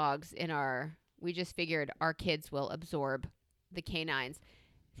including the dogs we just figured our kids will absorb the canines.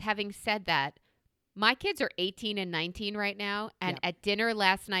 Having said that, my kids are 18 and 19 right now, and at dinner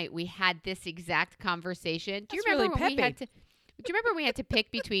last night we had this exact conversation. Do you remember when we had to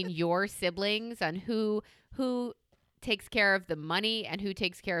pick between your siblings on who takes care of the money and who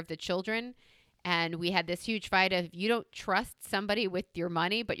takes care of the children? And we had this huge fight of, you don't trust somebody with your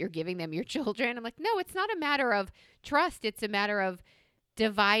money, but you're giving them your children. I'm like, no, it's not a matter of trust. It's a matter of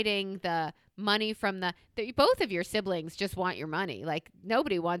dividing the money from both of your siblings just want your money. Like,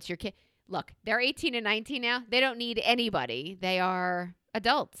 nobody wants your kid. Look, they're 18 and 19 now. They don't need anybody. They are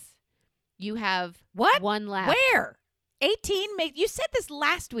adults. You have one left. Where? 18 you said this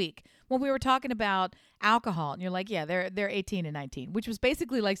last week when we were talking about alcohol, and you're like, yeah, they're 18 and 19, which was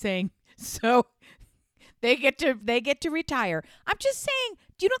basically like saying, so they get to retire. I'm just saying,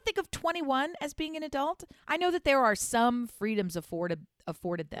 you don't think of 21 as being an adult? I know that there are some freedoms afforded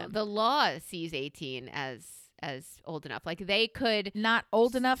them. The law sees 18 as old enough. Like they could Not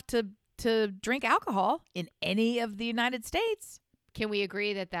old enough to drink alcohol in any of the United States. Can we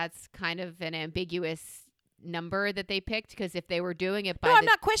agree that that's kind of an ambiguous number that they picked? Because if they were doing it by I'm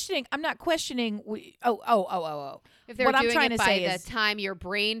not questioning. If they were what I'm doing trying it to by say the is, time your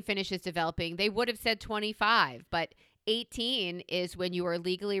brain finishes developing, they would have said 25. But 18 is when you are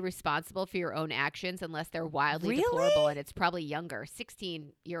legally responsible for your own actions, unless they're wildly Really? deplorable, and it's probably younger.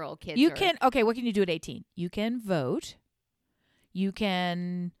 16-year-old kids. what can you do at 18? You can vote. You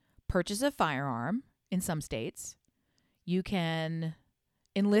can purchase a firearm in some states. You can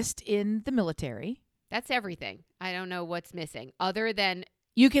enlist in the military. That's everything. I don't know what's missing other than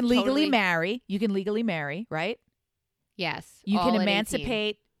You can legally Totally. marry. You can legally marry, right? yes. You all can at 18.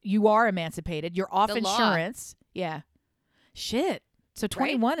 emancipate. You are emancipated. You're off The law. insurance. Yeah. Shit. So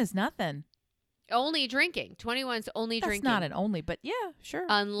 21 is nothing. Only drinking. 21's only That's drinking. not an only, but yeah, sure.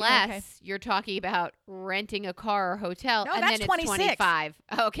 Unless Yeah, okay. you're talking about renting a car or hotel, No, and that's then 26. it's 25.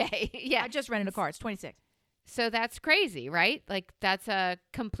 Okay, yeah. I just rented a car. It's 26. So that's crazy, right? Like that's a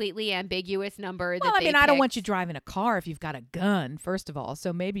completely ambiguous number. Well, that I mean, they I don't picked. want you driving a car if you've got a gun, first of all.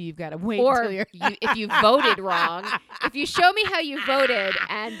 So maybe you've got to wait Or until you're... if you voted wrong. If you show me how you voted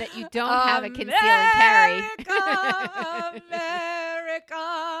and that you don't have a conceal and carry.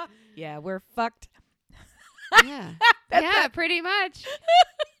 America. Yeah, we're fucked. Yeah, That's yeah, it. pretty much.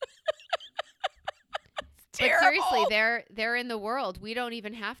 But Terrible. seriously, they're in the world. We don't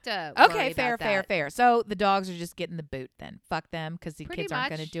even have to. worry Okay, fair, about fair, that. fair. So the dogs are just getting the boot then. Fuck them because the Pretty kids aren't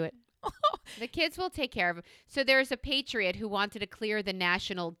going to much. do it. The kids will take care of him. So there's a patriot who wanted to clear the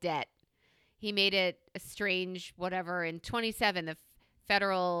national debt. He made it a strange whatever in 27. The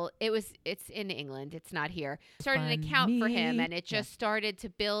federal it's in England. It's not here. Started an account for him, and it just started to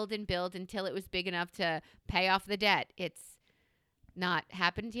build and build until it was big enough to pay off the debt. It's not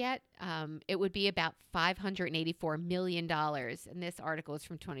happened yet. It would be about $584 million, and this article is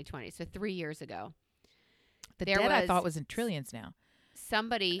from 2020, so 3 years ago. The There debt I was- thought was in trillions now.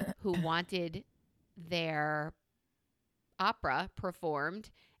 Somebody who wanted their opera performed,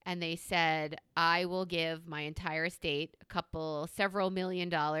 and they said, I will give my entire estate several $1 million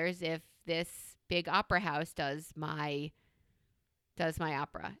if this big opera house does my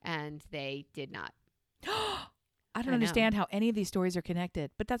opera. And they did not. I don't know. understand how any of these stories are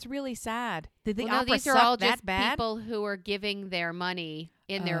connected, but that's really sad. Did the Well, no, opera these are suck all that just bad? people who are giving their money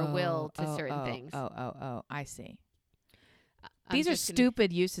in their will to certain things. Oh, I see. I'm These are just gonna-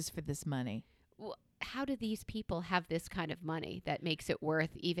 stupid uses for this money. Well, how do these people have this kind of money that makes it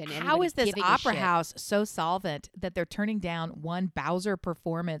worth even How anybody is this giving a opera shit? house so solvent that they're turning down one Bowser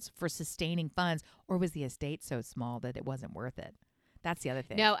performance for sustaining funds, or was the estate so small that it wasn't worth it? That's the other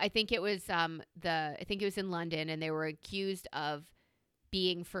thing. No, I think it was I think it was in London, and they were accused of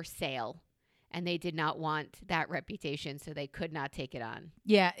being for sale, and they did not want that reputation, so they could not take it on.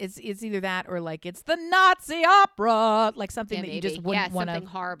 Yeah, it's either that or like it's the Nazi opera, like something Yeah, that you maybe. just wouldn't yeah, want something to.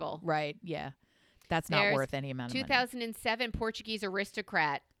 horrible. Right? Yeah, that's not There's worth any amount of money. 2007 Portuguese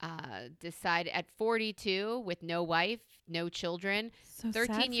aristocrat decided at 42 with no wife, no children. So sad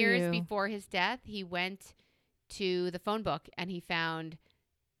 13 for years you. before his death, he went to the phone book and he found,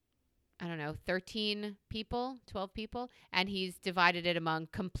 I don't know, 13 people, 12 people, and he's divided it among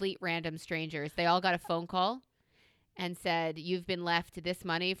complete random strangers. They all got a phone call and said, you've been left this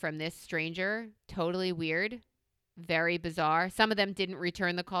money from this stranger. Totally weird. Very bizarre. Some of them didn't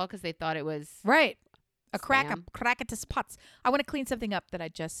return the call because they thought it was Right. A spam. crackatus pots. I want to clean something up that I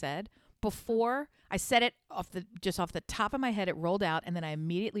just said. Before I said it off the top of my head, it rolled out, and then I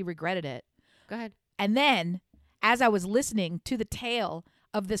immediately regretted it. Go ahead. And then, as I was listening to the tale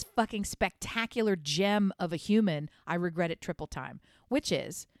of this fucking spectacular gem of a human, I regret it triple time. Which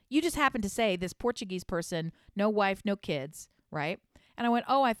is, you just happened to say this Portuguese person, no wife, no kids, right? And I went,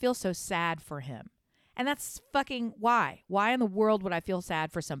 oh, I feel so sad for him. And that's fucking why. Why in the world would I feel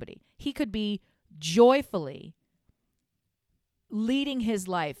sad for somebody? He could be joyfully leading his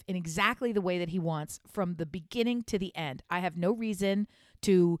life in exactly the way that he wants from the beginning to the end. I have no reason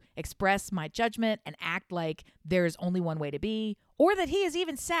to express my judgment and act like there's only one way to be, or that he is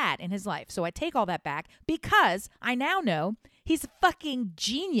even sad in his life. So I take all that back because I now know he's a fucking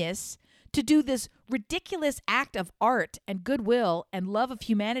genius to do this ridiculous act of art and goodwill and love of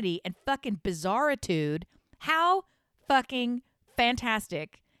humanity and fucking bizarritude. How fucking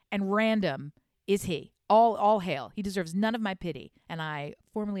fantastic and random is he? All hail. He deserves none of my pity. And I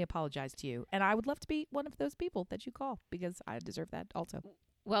formally apologize to you. And I would love to be one of those people that you call because I deserve that also.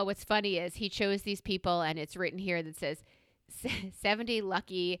 Well, what's funny is he chose these people, and it's written here that says 70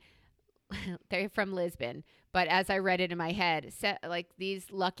 lucky. They're from Lisbon, but as I read it in my head, like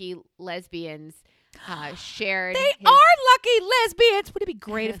these lucky lesbians shared. They are lucky lesbians. Would it be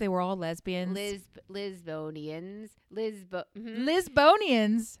great if they were all lesbians? Lisbonians.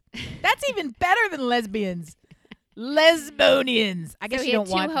 Lisbonians. That's even better than lesbians. Lesbonians. I guess So you he don't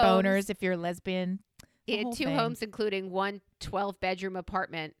had want 2 homes. boners if you're a lesbian. He had 2 homes, including one 12-bedroom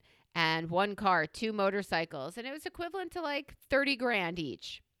apartment and 1 car, 2 motorcycles, and it was equivalent to like $30,000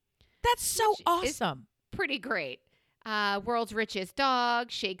 each. That's so Which is awesome. Pretty great. World's richest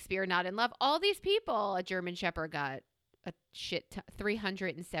dog, Shakespeare not in love. All these people, a German Shepherd got a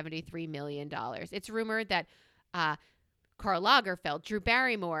 $373 million. It's rumored that Karl Lagerfeld, Drew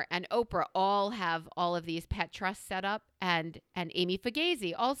Barrymore, and Oprah all have all of these pet trusts set up, and Amy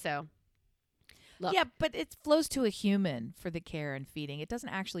Fugazi also. Look, Yeah, but it flows to a human for the care and feeding. It doesn't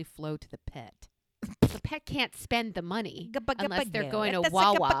actually flow to the pet. the pet can't spend the money unless they're going to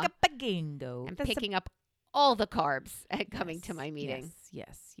Wawa and picking up all the carbs and coming to my meeting.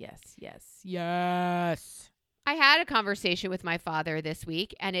 Yes. I had a conversation with my father this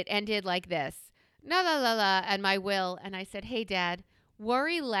week, and it ended like this. La la la la, and my will. And I said, hey, Dad,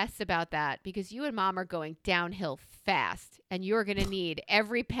 worry less about that because you and Mom are going downhill fast, and you're going to need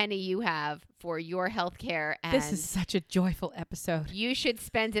every penny you have for your health care. And This is such a joyful episode. you should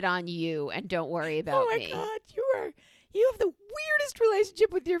spend it on you, and don't worry about Oh my me. God, you have the weirdest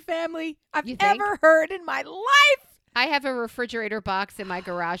relationship with your family I've You think? ever heard in my life. I have a refrigerator box in my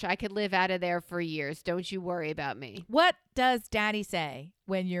garage. I could live out of there for years. Don't you worry about me. What does Daddy say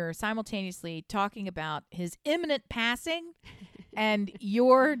when you're simultaneously talking about his imminent passing and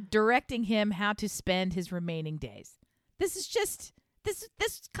you're directing him how to spend his remaining days? This is just this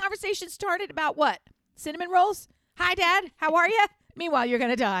conversation started about what? Cinnamon rolls? Hi, Dad. How are you? Meanwhile, you're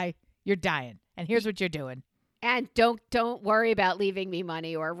gonna die. You're dying, and here's what you're doing. And don't worry about leaving me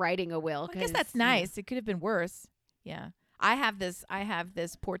money or writing a will. I guess that's nice. It could have been worse. Yeah. I have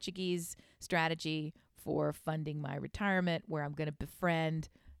this Portuguese strategy for funding my retirement where I'm going to befriend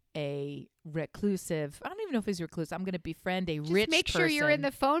a reclusive. I don't even know if he's reclusive. I'm going to befriend a Just rich make sure you're in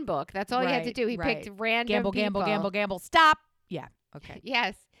the phone book. That's all you had to Right, do. He right. picked random gamble. Stop. Yeah. Okay.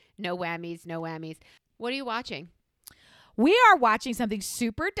 Yes. No whammies. What are you watching? We are watching something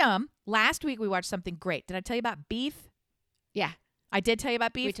super dumb. Last week we watched something great. Did I tell you about Beef? Yeah. I did tell you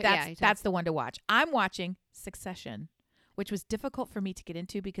about Beef. you told That's the one to watch. I'm watching Succession, which was difficult for me to get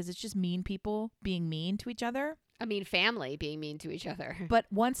into because it's just mean people being mean to each other. I mean, family being mean to each other. But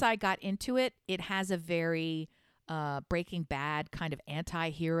once I got into it, it has a very Breaking Bad kind of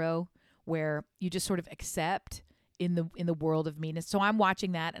anti-hero where you just sort of accept in the world of meanness. So I'm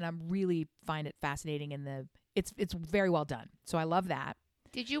watching that and I'm really find it fascinating it's very well done. So I love that.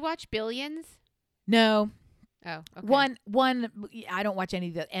 Did you watch Billions? No. Oh, okay. One I don't watch any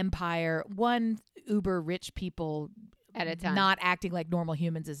of the Empire. One uber rich people At a time. not acting like normal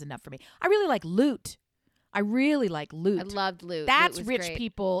humans is enough for me. I really like Loot. I loved Loot. That's Loot was rich great.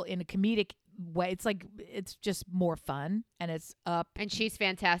 people in a comedic way. It's just more fun and it's up. And she's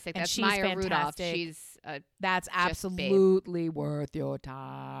fantastic. And That's she's Maya Rudolph. fantastic. She's That's babe. absolutely worth your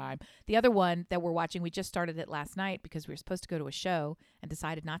time. The other one that we're watching, we just started it last night because we were supposed to go to a show and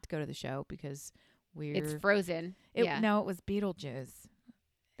decided not to go to the show because it's Frozen. No, it was Beetlejuice.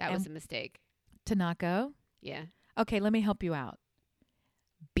 That was a mistake. Tanako. Yeah. Okay, let me help you out.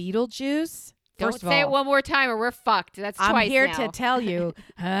 Beetlejuice. Don't First of say it all, one more time or we're fucked. That's twice I'm here now. to tell you,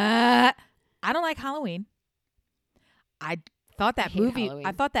 I don't like Halloween. I thought that hate movie. Halloween.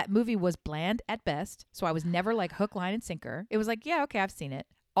 I thought that movie was bland at best. So I was never like hook, line, and sinker. It was like, yeah, okay, I've seen it.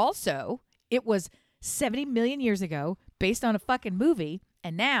 Also, it was 70 million years ago, based on a fucking movie.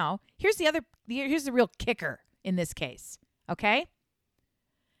 And now here's the real kicker in this case. Okay,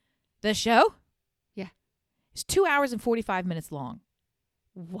 the show, is 2 hours and 45 minutes long.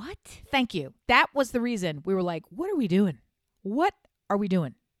 What? Thank you. That was the reason we were like, what are we doing? What are we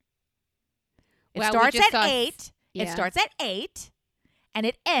doing? It Well, we starts just at saw- 8. Yeah. It starts at 8 and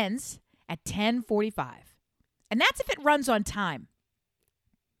it ends at 10:45. And that's if it runs on time.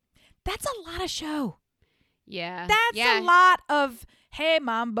 That's a lot of show. Yeah. That's a lot of Hey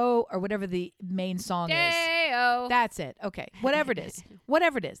Mambo or whatever the main song is. Day-o. That's it. Okay. Whatever it is.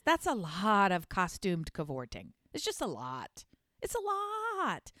 Whatever it is. That's a lot of costumed cavorting. It's just a lot. It's a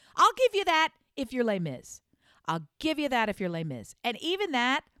lot. I'll give you that if you're Les Mis. I'll give you that if you're Les Mis. And even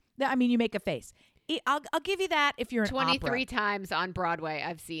that, I mean, you make a face. I'll give you that if you're an 23 opera. times on Broadway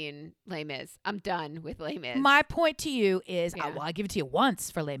I've seen Les Mis. I'm done with Les Mis. My point to you is, Yeah. I'll give it to you once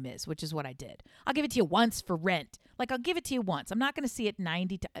for Les Mis, which is what I did. I'll give it to you once for Rent. Like, I'll give it to you once. I'm not going to see it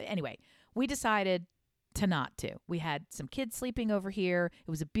 90 times. Anyway, we decided to not to. We had some kids sleeping over here. It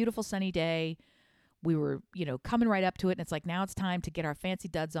was a beautiful sunny day. We were, coming right up to it. And it's like, now it's time to get our fancy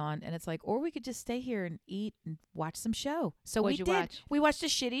duds on. And it's like, or we could just stay here and eat and watch some show. So What'd we you did. watch? We watched a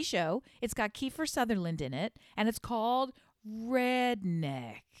shitty show. It's got Kiefer Sutherland in it. And it's called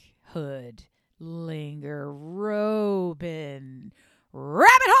Redneck Hood Linger Robin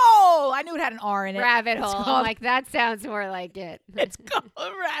Rabbit Hole. I knew it had an R in it. Rabbit It's Hole. called- I'm like, that sounds more like it. It's called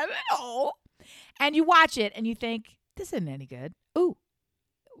Rabbit Hole. And you watch it and you think, this isn't any good. Ooh,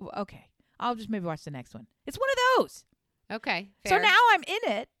 okay. I'll just maybe watch the next one. It's one of those. Okay. So Fair. now I'm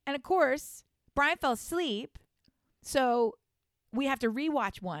in it. And of course, Brian fell asleep. So we have to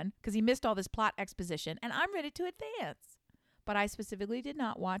rewatch one because he missed all this plot exposition. And I'm ready to advance. But I specifically did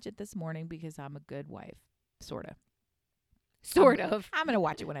not watch it this morning because I'm a good wife. Sort of. I'm going to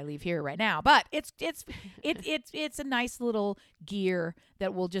watch it when I leave here right now. But it's a nice little gear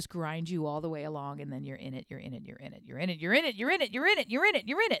that will just grind you all the way along, and then you're in it.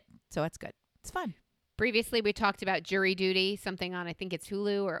 So it's good. It's fun. Previously, we talked about Jury Duty, something on, I think it's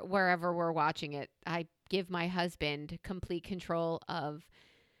Hulu or wherever we're watching it. I give my husband complete control of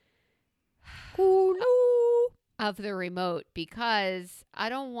Hulu. Of the remote because I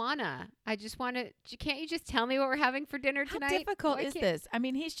don't wanna. I just wanna. Can't you just tell me what we're having for dinner tonight? How difficult Why is can't- this? I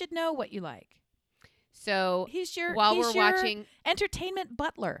mean, he should know what you like. So He's your while he's we're your watching entertainment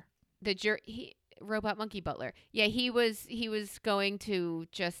butler. the Robot Monkey Butler, yeah, he was going to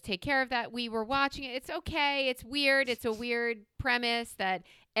just take care of that. We were watching it. It's okay. It's weird. It's a weird premise that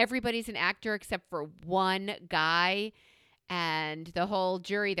everybody's an actor except for one guy. And the whole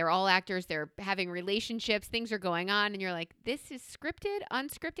jury, they're all actors. They're having relationships. Things are going on. And you're like, this is scripted,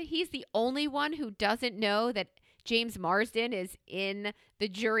 unscripted. He's the only one who doesn't know that James Marsden is in the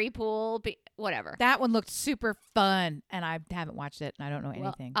jury pool. Whatever. That one looked super fun. And I haven't watched it. And I don't know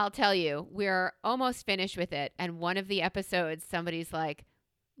anything. Well, I'll tell you, we're almost finished with it. And one of the episodes, somebody's like,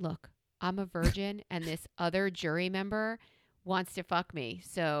 look, I'm a virgin. And this other jury member wants to fuck me.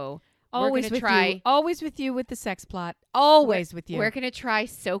 So... Always we're with gonna try. you. Always with you with the sex plot. Always with you. We're going to try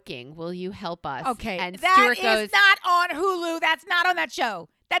soaking. Will you help us? Okay. And that Stuart is goes, not on Hulu. That's not on that show.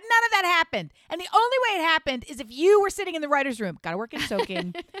 None of that happened. And the only way it happened is if you were sitting in the writer's room. Got to work in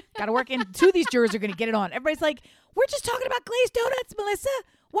soaking. Got to work in. Two of these jurors are going to get it on. Everybody's like, we're just talking about glazed donuts, Melissa.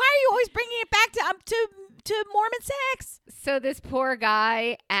 Why are you always bringing it back to Mormon sex? So this poor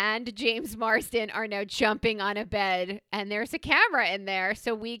guy and James Marsden are now jumping on a bed, and there's a camera in there,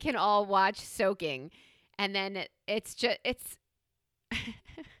 so we can all watch soaking. And then it's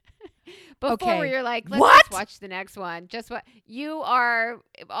before Okay. you're like, let's What? just watch the next one. Just what you are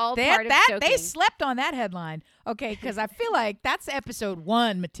all part of soaking. They slept on that headline. Okay, because I feel like that's episode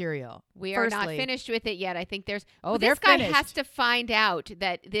 1 material. We are not Firstly. finished with it yet. I think there's. Oh, but they're this guy finished. has to find out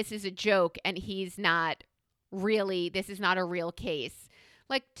that this is a joke and he's not really. This is not a real case.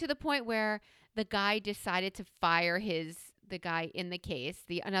 Like to the point where the guy decided to fire the guy in the case,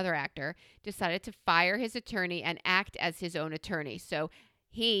 another actor decided to fire his attorney and act as his own attorney. So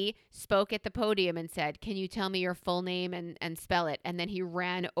he spoke at the podium and said, "Can you tell me your full name and spell it?" And then he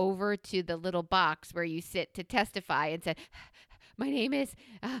ran over to the little box where you sit to testify and said, "My name is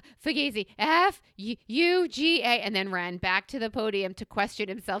Fugazi, F-U-G-A," and then ran back to the podium to question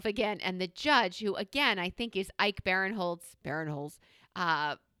himself again. And the judge, who again I think is Ike Barinholtz's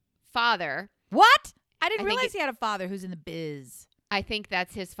father. What? I didn't I think realize he had a father who's in the biz. I think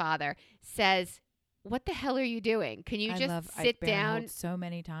that's his father, says, "What the hell are you doing? Can you I just love sit Ike down Barinholtz so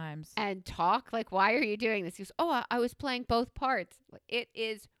many times. and talk? Like, why are you doing this?" He goes, "Oh, I was playing both parts." It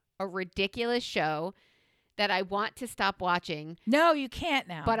is a ridiculous show that I want to stop watching, No, you can't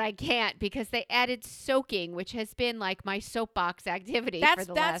now. but I can't because they added soaking, which has been like my soapbox activity for that's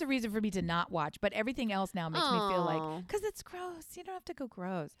the that's last. a reason for me to not watch. But everything else now makes me feel Aw. like, because it's gross. You don't have to go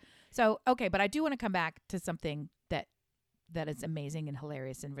gross. So, okay, but I do want to come back to something that is amazing and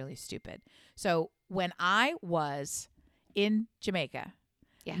hilarious and really stupid. So when I was in Jamaica,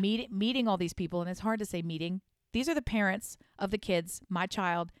 Yeah. meeting all these people, and it's hard to say meeting. These are the parents of the kids my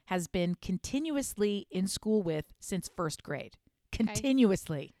child has been continuously in school with since first grade.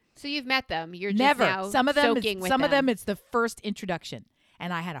 Continuously. So you've met them. You're Never. just now Some of them, soaking with some them. of them, it's the first introduction,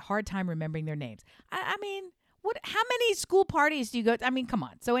 and I had a hard time remembering their names. I mean, what? How many school parties do you go? I mean, come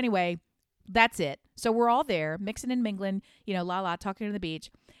on. So anyway, that's it. So we're all there, mixing and mingling, talking on the beach,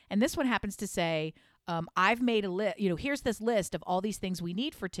 and this one happens to say, I've made a list, here's this list of all these things we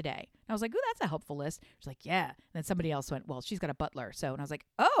need for today. And I was like, ooh, that's a helpful list. She's like, yeah. And then somebody else went, well, she's got a butler. So, and I was like,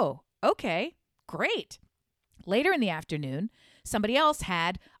 oh, okay, great. Later in the afternoon, somebody else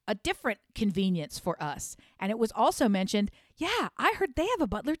had a different convenience for us. And it was also mentioned, yeah, I heard they have a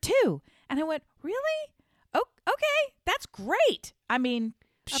butler too. And I went, really? Oh, okay, that's great. I mean,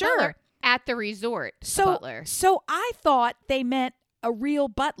 sure. Butler at the resort, a butler. So I thought they meant a real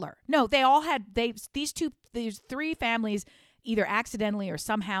butler. No, they all had, these three families either accidentally or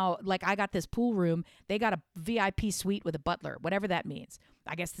somehow, like I got this pool room, they got a VIP suite with a butler, whatever that means.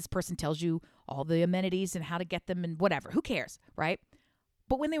 I guess this person tells you all the amenities and how to get them and whatever. Who cares, right?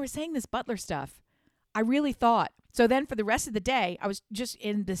 But when they were saying this butler stuff, I really thought. So then for the rest of the day, I was just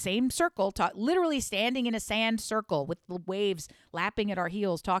in the same circle, literally standing in a sand circle with the waves lapping at our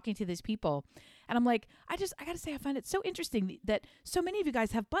heels, talking to these people. And I'm like, I got to say, I find it so interesting that so many of you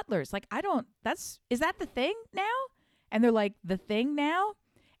guys have butlers. Like, is that the thing now? And they're like, the thing now?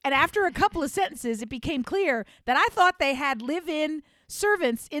 And after a couple of sentences, it became clear that I thought they had live-in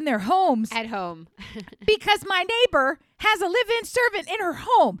servants in their homes. At home. Because my neighbor has a live-in servant in her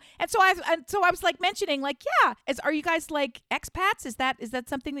home. And so I was like mentioning, like, yeah, are you guys like expats? Is that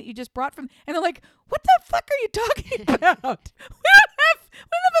something that you just brought from? And they're like, what the fuck are you talking about? We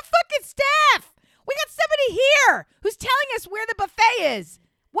don't have a fucking staff. We got somebody here who's telling us where the buffet is.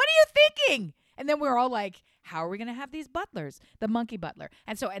 What are you thinking? And then we're all like, how are we going to have these butlers? The monkey butler.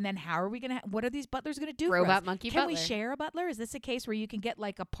 And then how are we going to, what are these butlers going to do Robot for us? monkey Can butler. we share a butler? Is this a case where you can get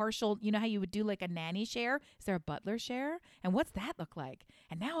like a partial, you know how you would do like a nanny share? Is there a butler share? And what's that look like?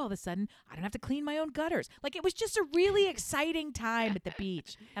 And now all of a sudden, I don't have to clean my own gutters. Like it was just a really exciting time at the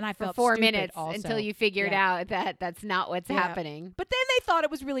beach. And I felt for 4 stupid minutes also. until you figured out that that's not what's happening. But then they thought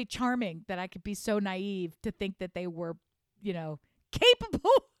it was really charming that I could be so naive to think that they were,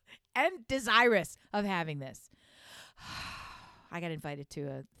 capable and desirous of having this. I got invited to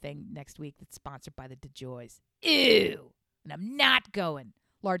a thing next week that's sponsored by the DeJoys. Ew. And I'm not going,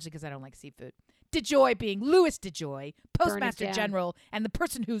 largely because I don't like seafood. DeJoy being Louis DeJoy, Postmaster General, and the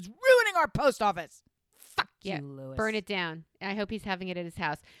person who's ruining our post office. Fuck you, Louis. Burn it down. I hope he's having it at his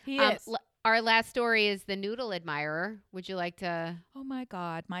house. He is. Our last story is the noodle admirer. Would you like to Oh, my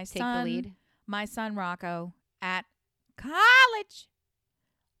God. take the lead? My son, Rocco, at college.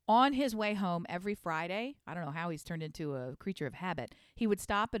 On his way home every Friday, I don't know how he's turned into a creature of habit, he would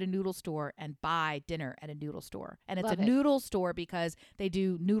stop at a noodle store and buy dinner at a noodle store. And it's noodle store because they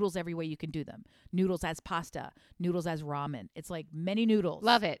do noodles every way you can do them. Noodles as pasta, noodles as ramen. It's like many noodles.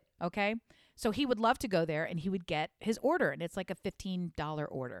 Love it. Okay? So he would love to go there and he would get his order. And it's like a $15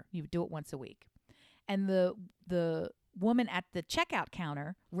 order. You would do it once a week. And the woman at the checkout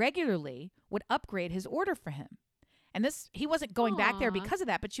counter regularly would upgrade his order for him. And he wasn't going back there because of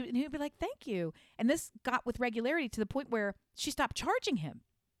that, but he would be like, thank you. And this got with regularity to the point where she stopped charging him.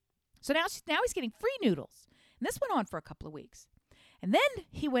 So now he's getting free noodles. And this went on for a couple of weeks. And then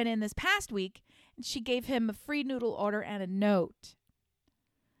he went in this past week and she gave him a free noodle order and a note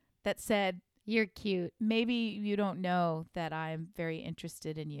that said, you're cute. Maybe you don't know that I'm very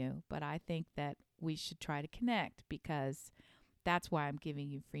interested in you, but I think that we should try to connect because that's why I'm giving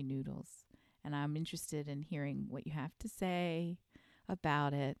you free noodles. And I'm interested in hearing what you have to say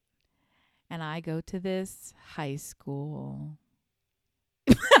about it. And I go to this high school.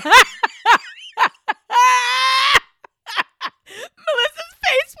 Melissa's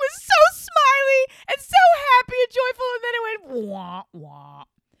face was so smiley and so happy and joyful. And then it went, wah, wah.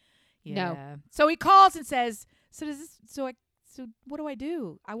 Yeah. No. So he calls and says, so what do I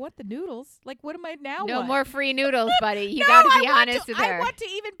do? I want the noodles. Like, what am I now? No want? more free noodles, buddy. You got to be honest with her. I want to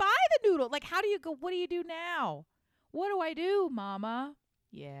even buy the noodle. Like, how do you go? What do you do now? What do I do, Mama?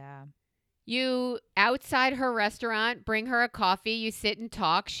 Yeah. You, outside her restaurant, bring her a coffee. You sit and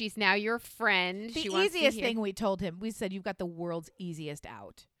talk. She's now your friend. The easiest thing we told him, we said, you've got the world's easiest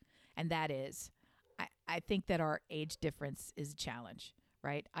out. And that is, I think that our age difference is a challenge,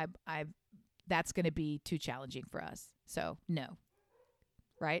 right? That's going to be too challenging for us. So, no.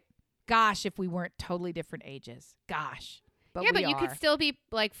 Right? Gosh, if we weren't totally different ages. Gosh. But yeah, but you could still be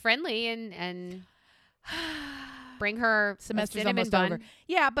like friendly and bring her semester's a almost bun. over.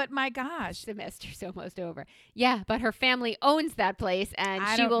 Yeah, but my gosh. Semester's almost over. Yeah, but her family owns that place and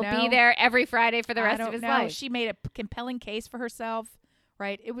she will know. be there every Friday for the rest of his life. She made a compelling case for herself.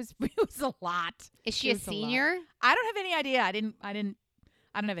 Right? It was a lot. Is she a senior? I don't have any idea. I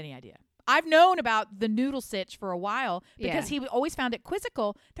don't have any idea. I've known about the noodle sitch for a while because he always found it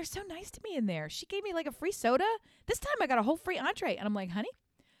quizzical. They're so nice to me in there. She gave me like a free soda. This time I got a whole free entree. And I'm like, honey,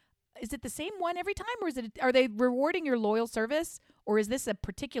 is it the same one every time? Or are they rewarding your loyal service? Or is this a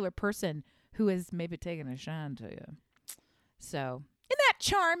particular person who has maybe taken a shine to you. So, isn't that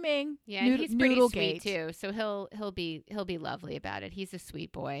charming? Yeah, and he's pretty Noodlegate. sweet too. So he'll be lovely about it. He's a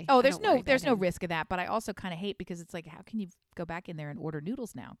sweet boy. Oh, I there's don't worry no about him. risk of that, but I also kind of hate because it's like, how can you go back in there and order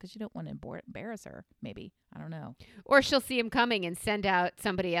noodles now? Because you don't want to embarrass her. Maybe, I don't know. Or she'll see him coming and send out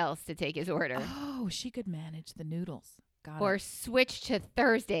somebody else to take his order. Oh, she could manage the noodles. Got Or it. switch to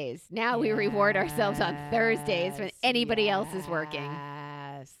Thursdays. Now we reward ourselves on Thursdays when anybody else is working.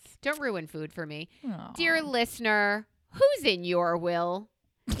 Yes. Don't ruin food for me. Aw. Dear listener, who's in your will?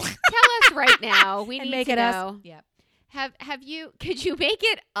 Tell us right now. We And need make to it us. know. Yep. Could you make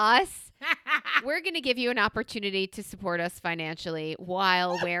it us? We're going to give you an opportunity to support us financially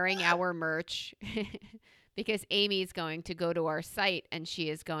while wearing our merch because Amy's going to go to our site and she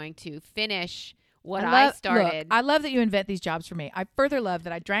is going to finish what I started. Look, I love that you invent these jobs for me. I further love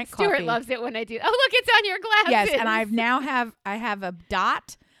that I drank Stuart coffee. loves it when I do. Oh, look, it's on your glasses. Yes, and I have a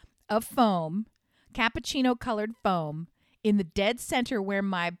dot of foam, cappuccino colored foam, in the dead center where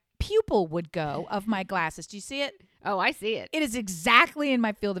my pupil would go of my glasses. Do you see it? Oh, I see it. It is exactly in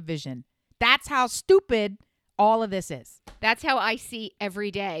my field of vision. That's how stupid all of this is. That's how I see every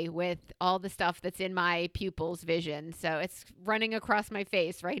day with all the stuff that's in my pupil's vision. So it's running across my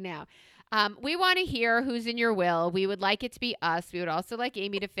face right now. We want to hear who's in your will. We would like it to be us. We would also like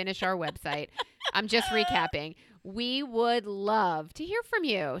Amy to finish our website. I'm just recapping. We would love to hear from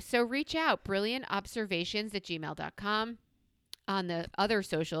you. So reach out, brilliantobservations@gmail.com. On the other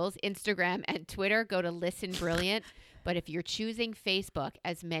socials, Instagram and Twitter, go to Listen Brilliant. But if you're choosing Facebook,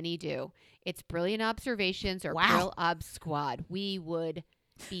 as many do, it's Brilliant Observations or Brill Ob Squad. We would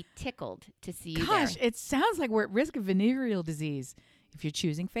be tickled to see you Gosh, there. it sounds like we're at risk of venereal disease if you're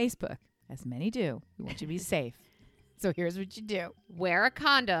choosing Facebook, as many do. We want you to be safe. So here's what you do. Wear a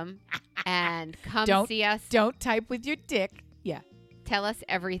condom and come see us. Don't type with your dick. Yeah. Tell us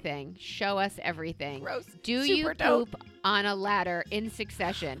everything. Show us everything. Gross. Do Super you dope. poop on a ladder in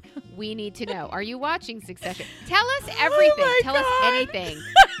Succession? We need to know. Are you watching Succession? Tell us everything. Oh my Tell us God. anything.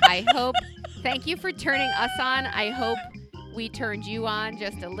 I hope. Thank you for turning us on. I hope we turned you on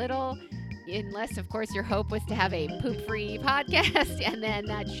just a little. Unless, of course, your hope was to have a poop-free podcast, and then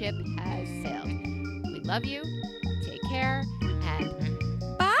that ship has sailed. We love you. Take care. And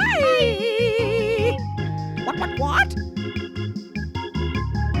Bye. What?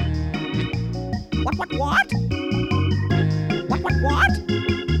 What?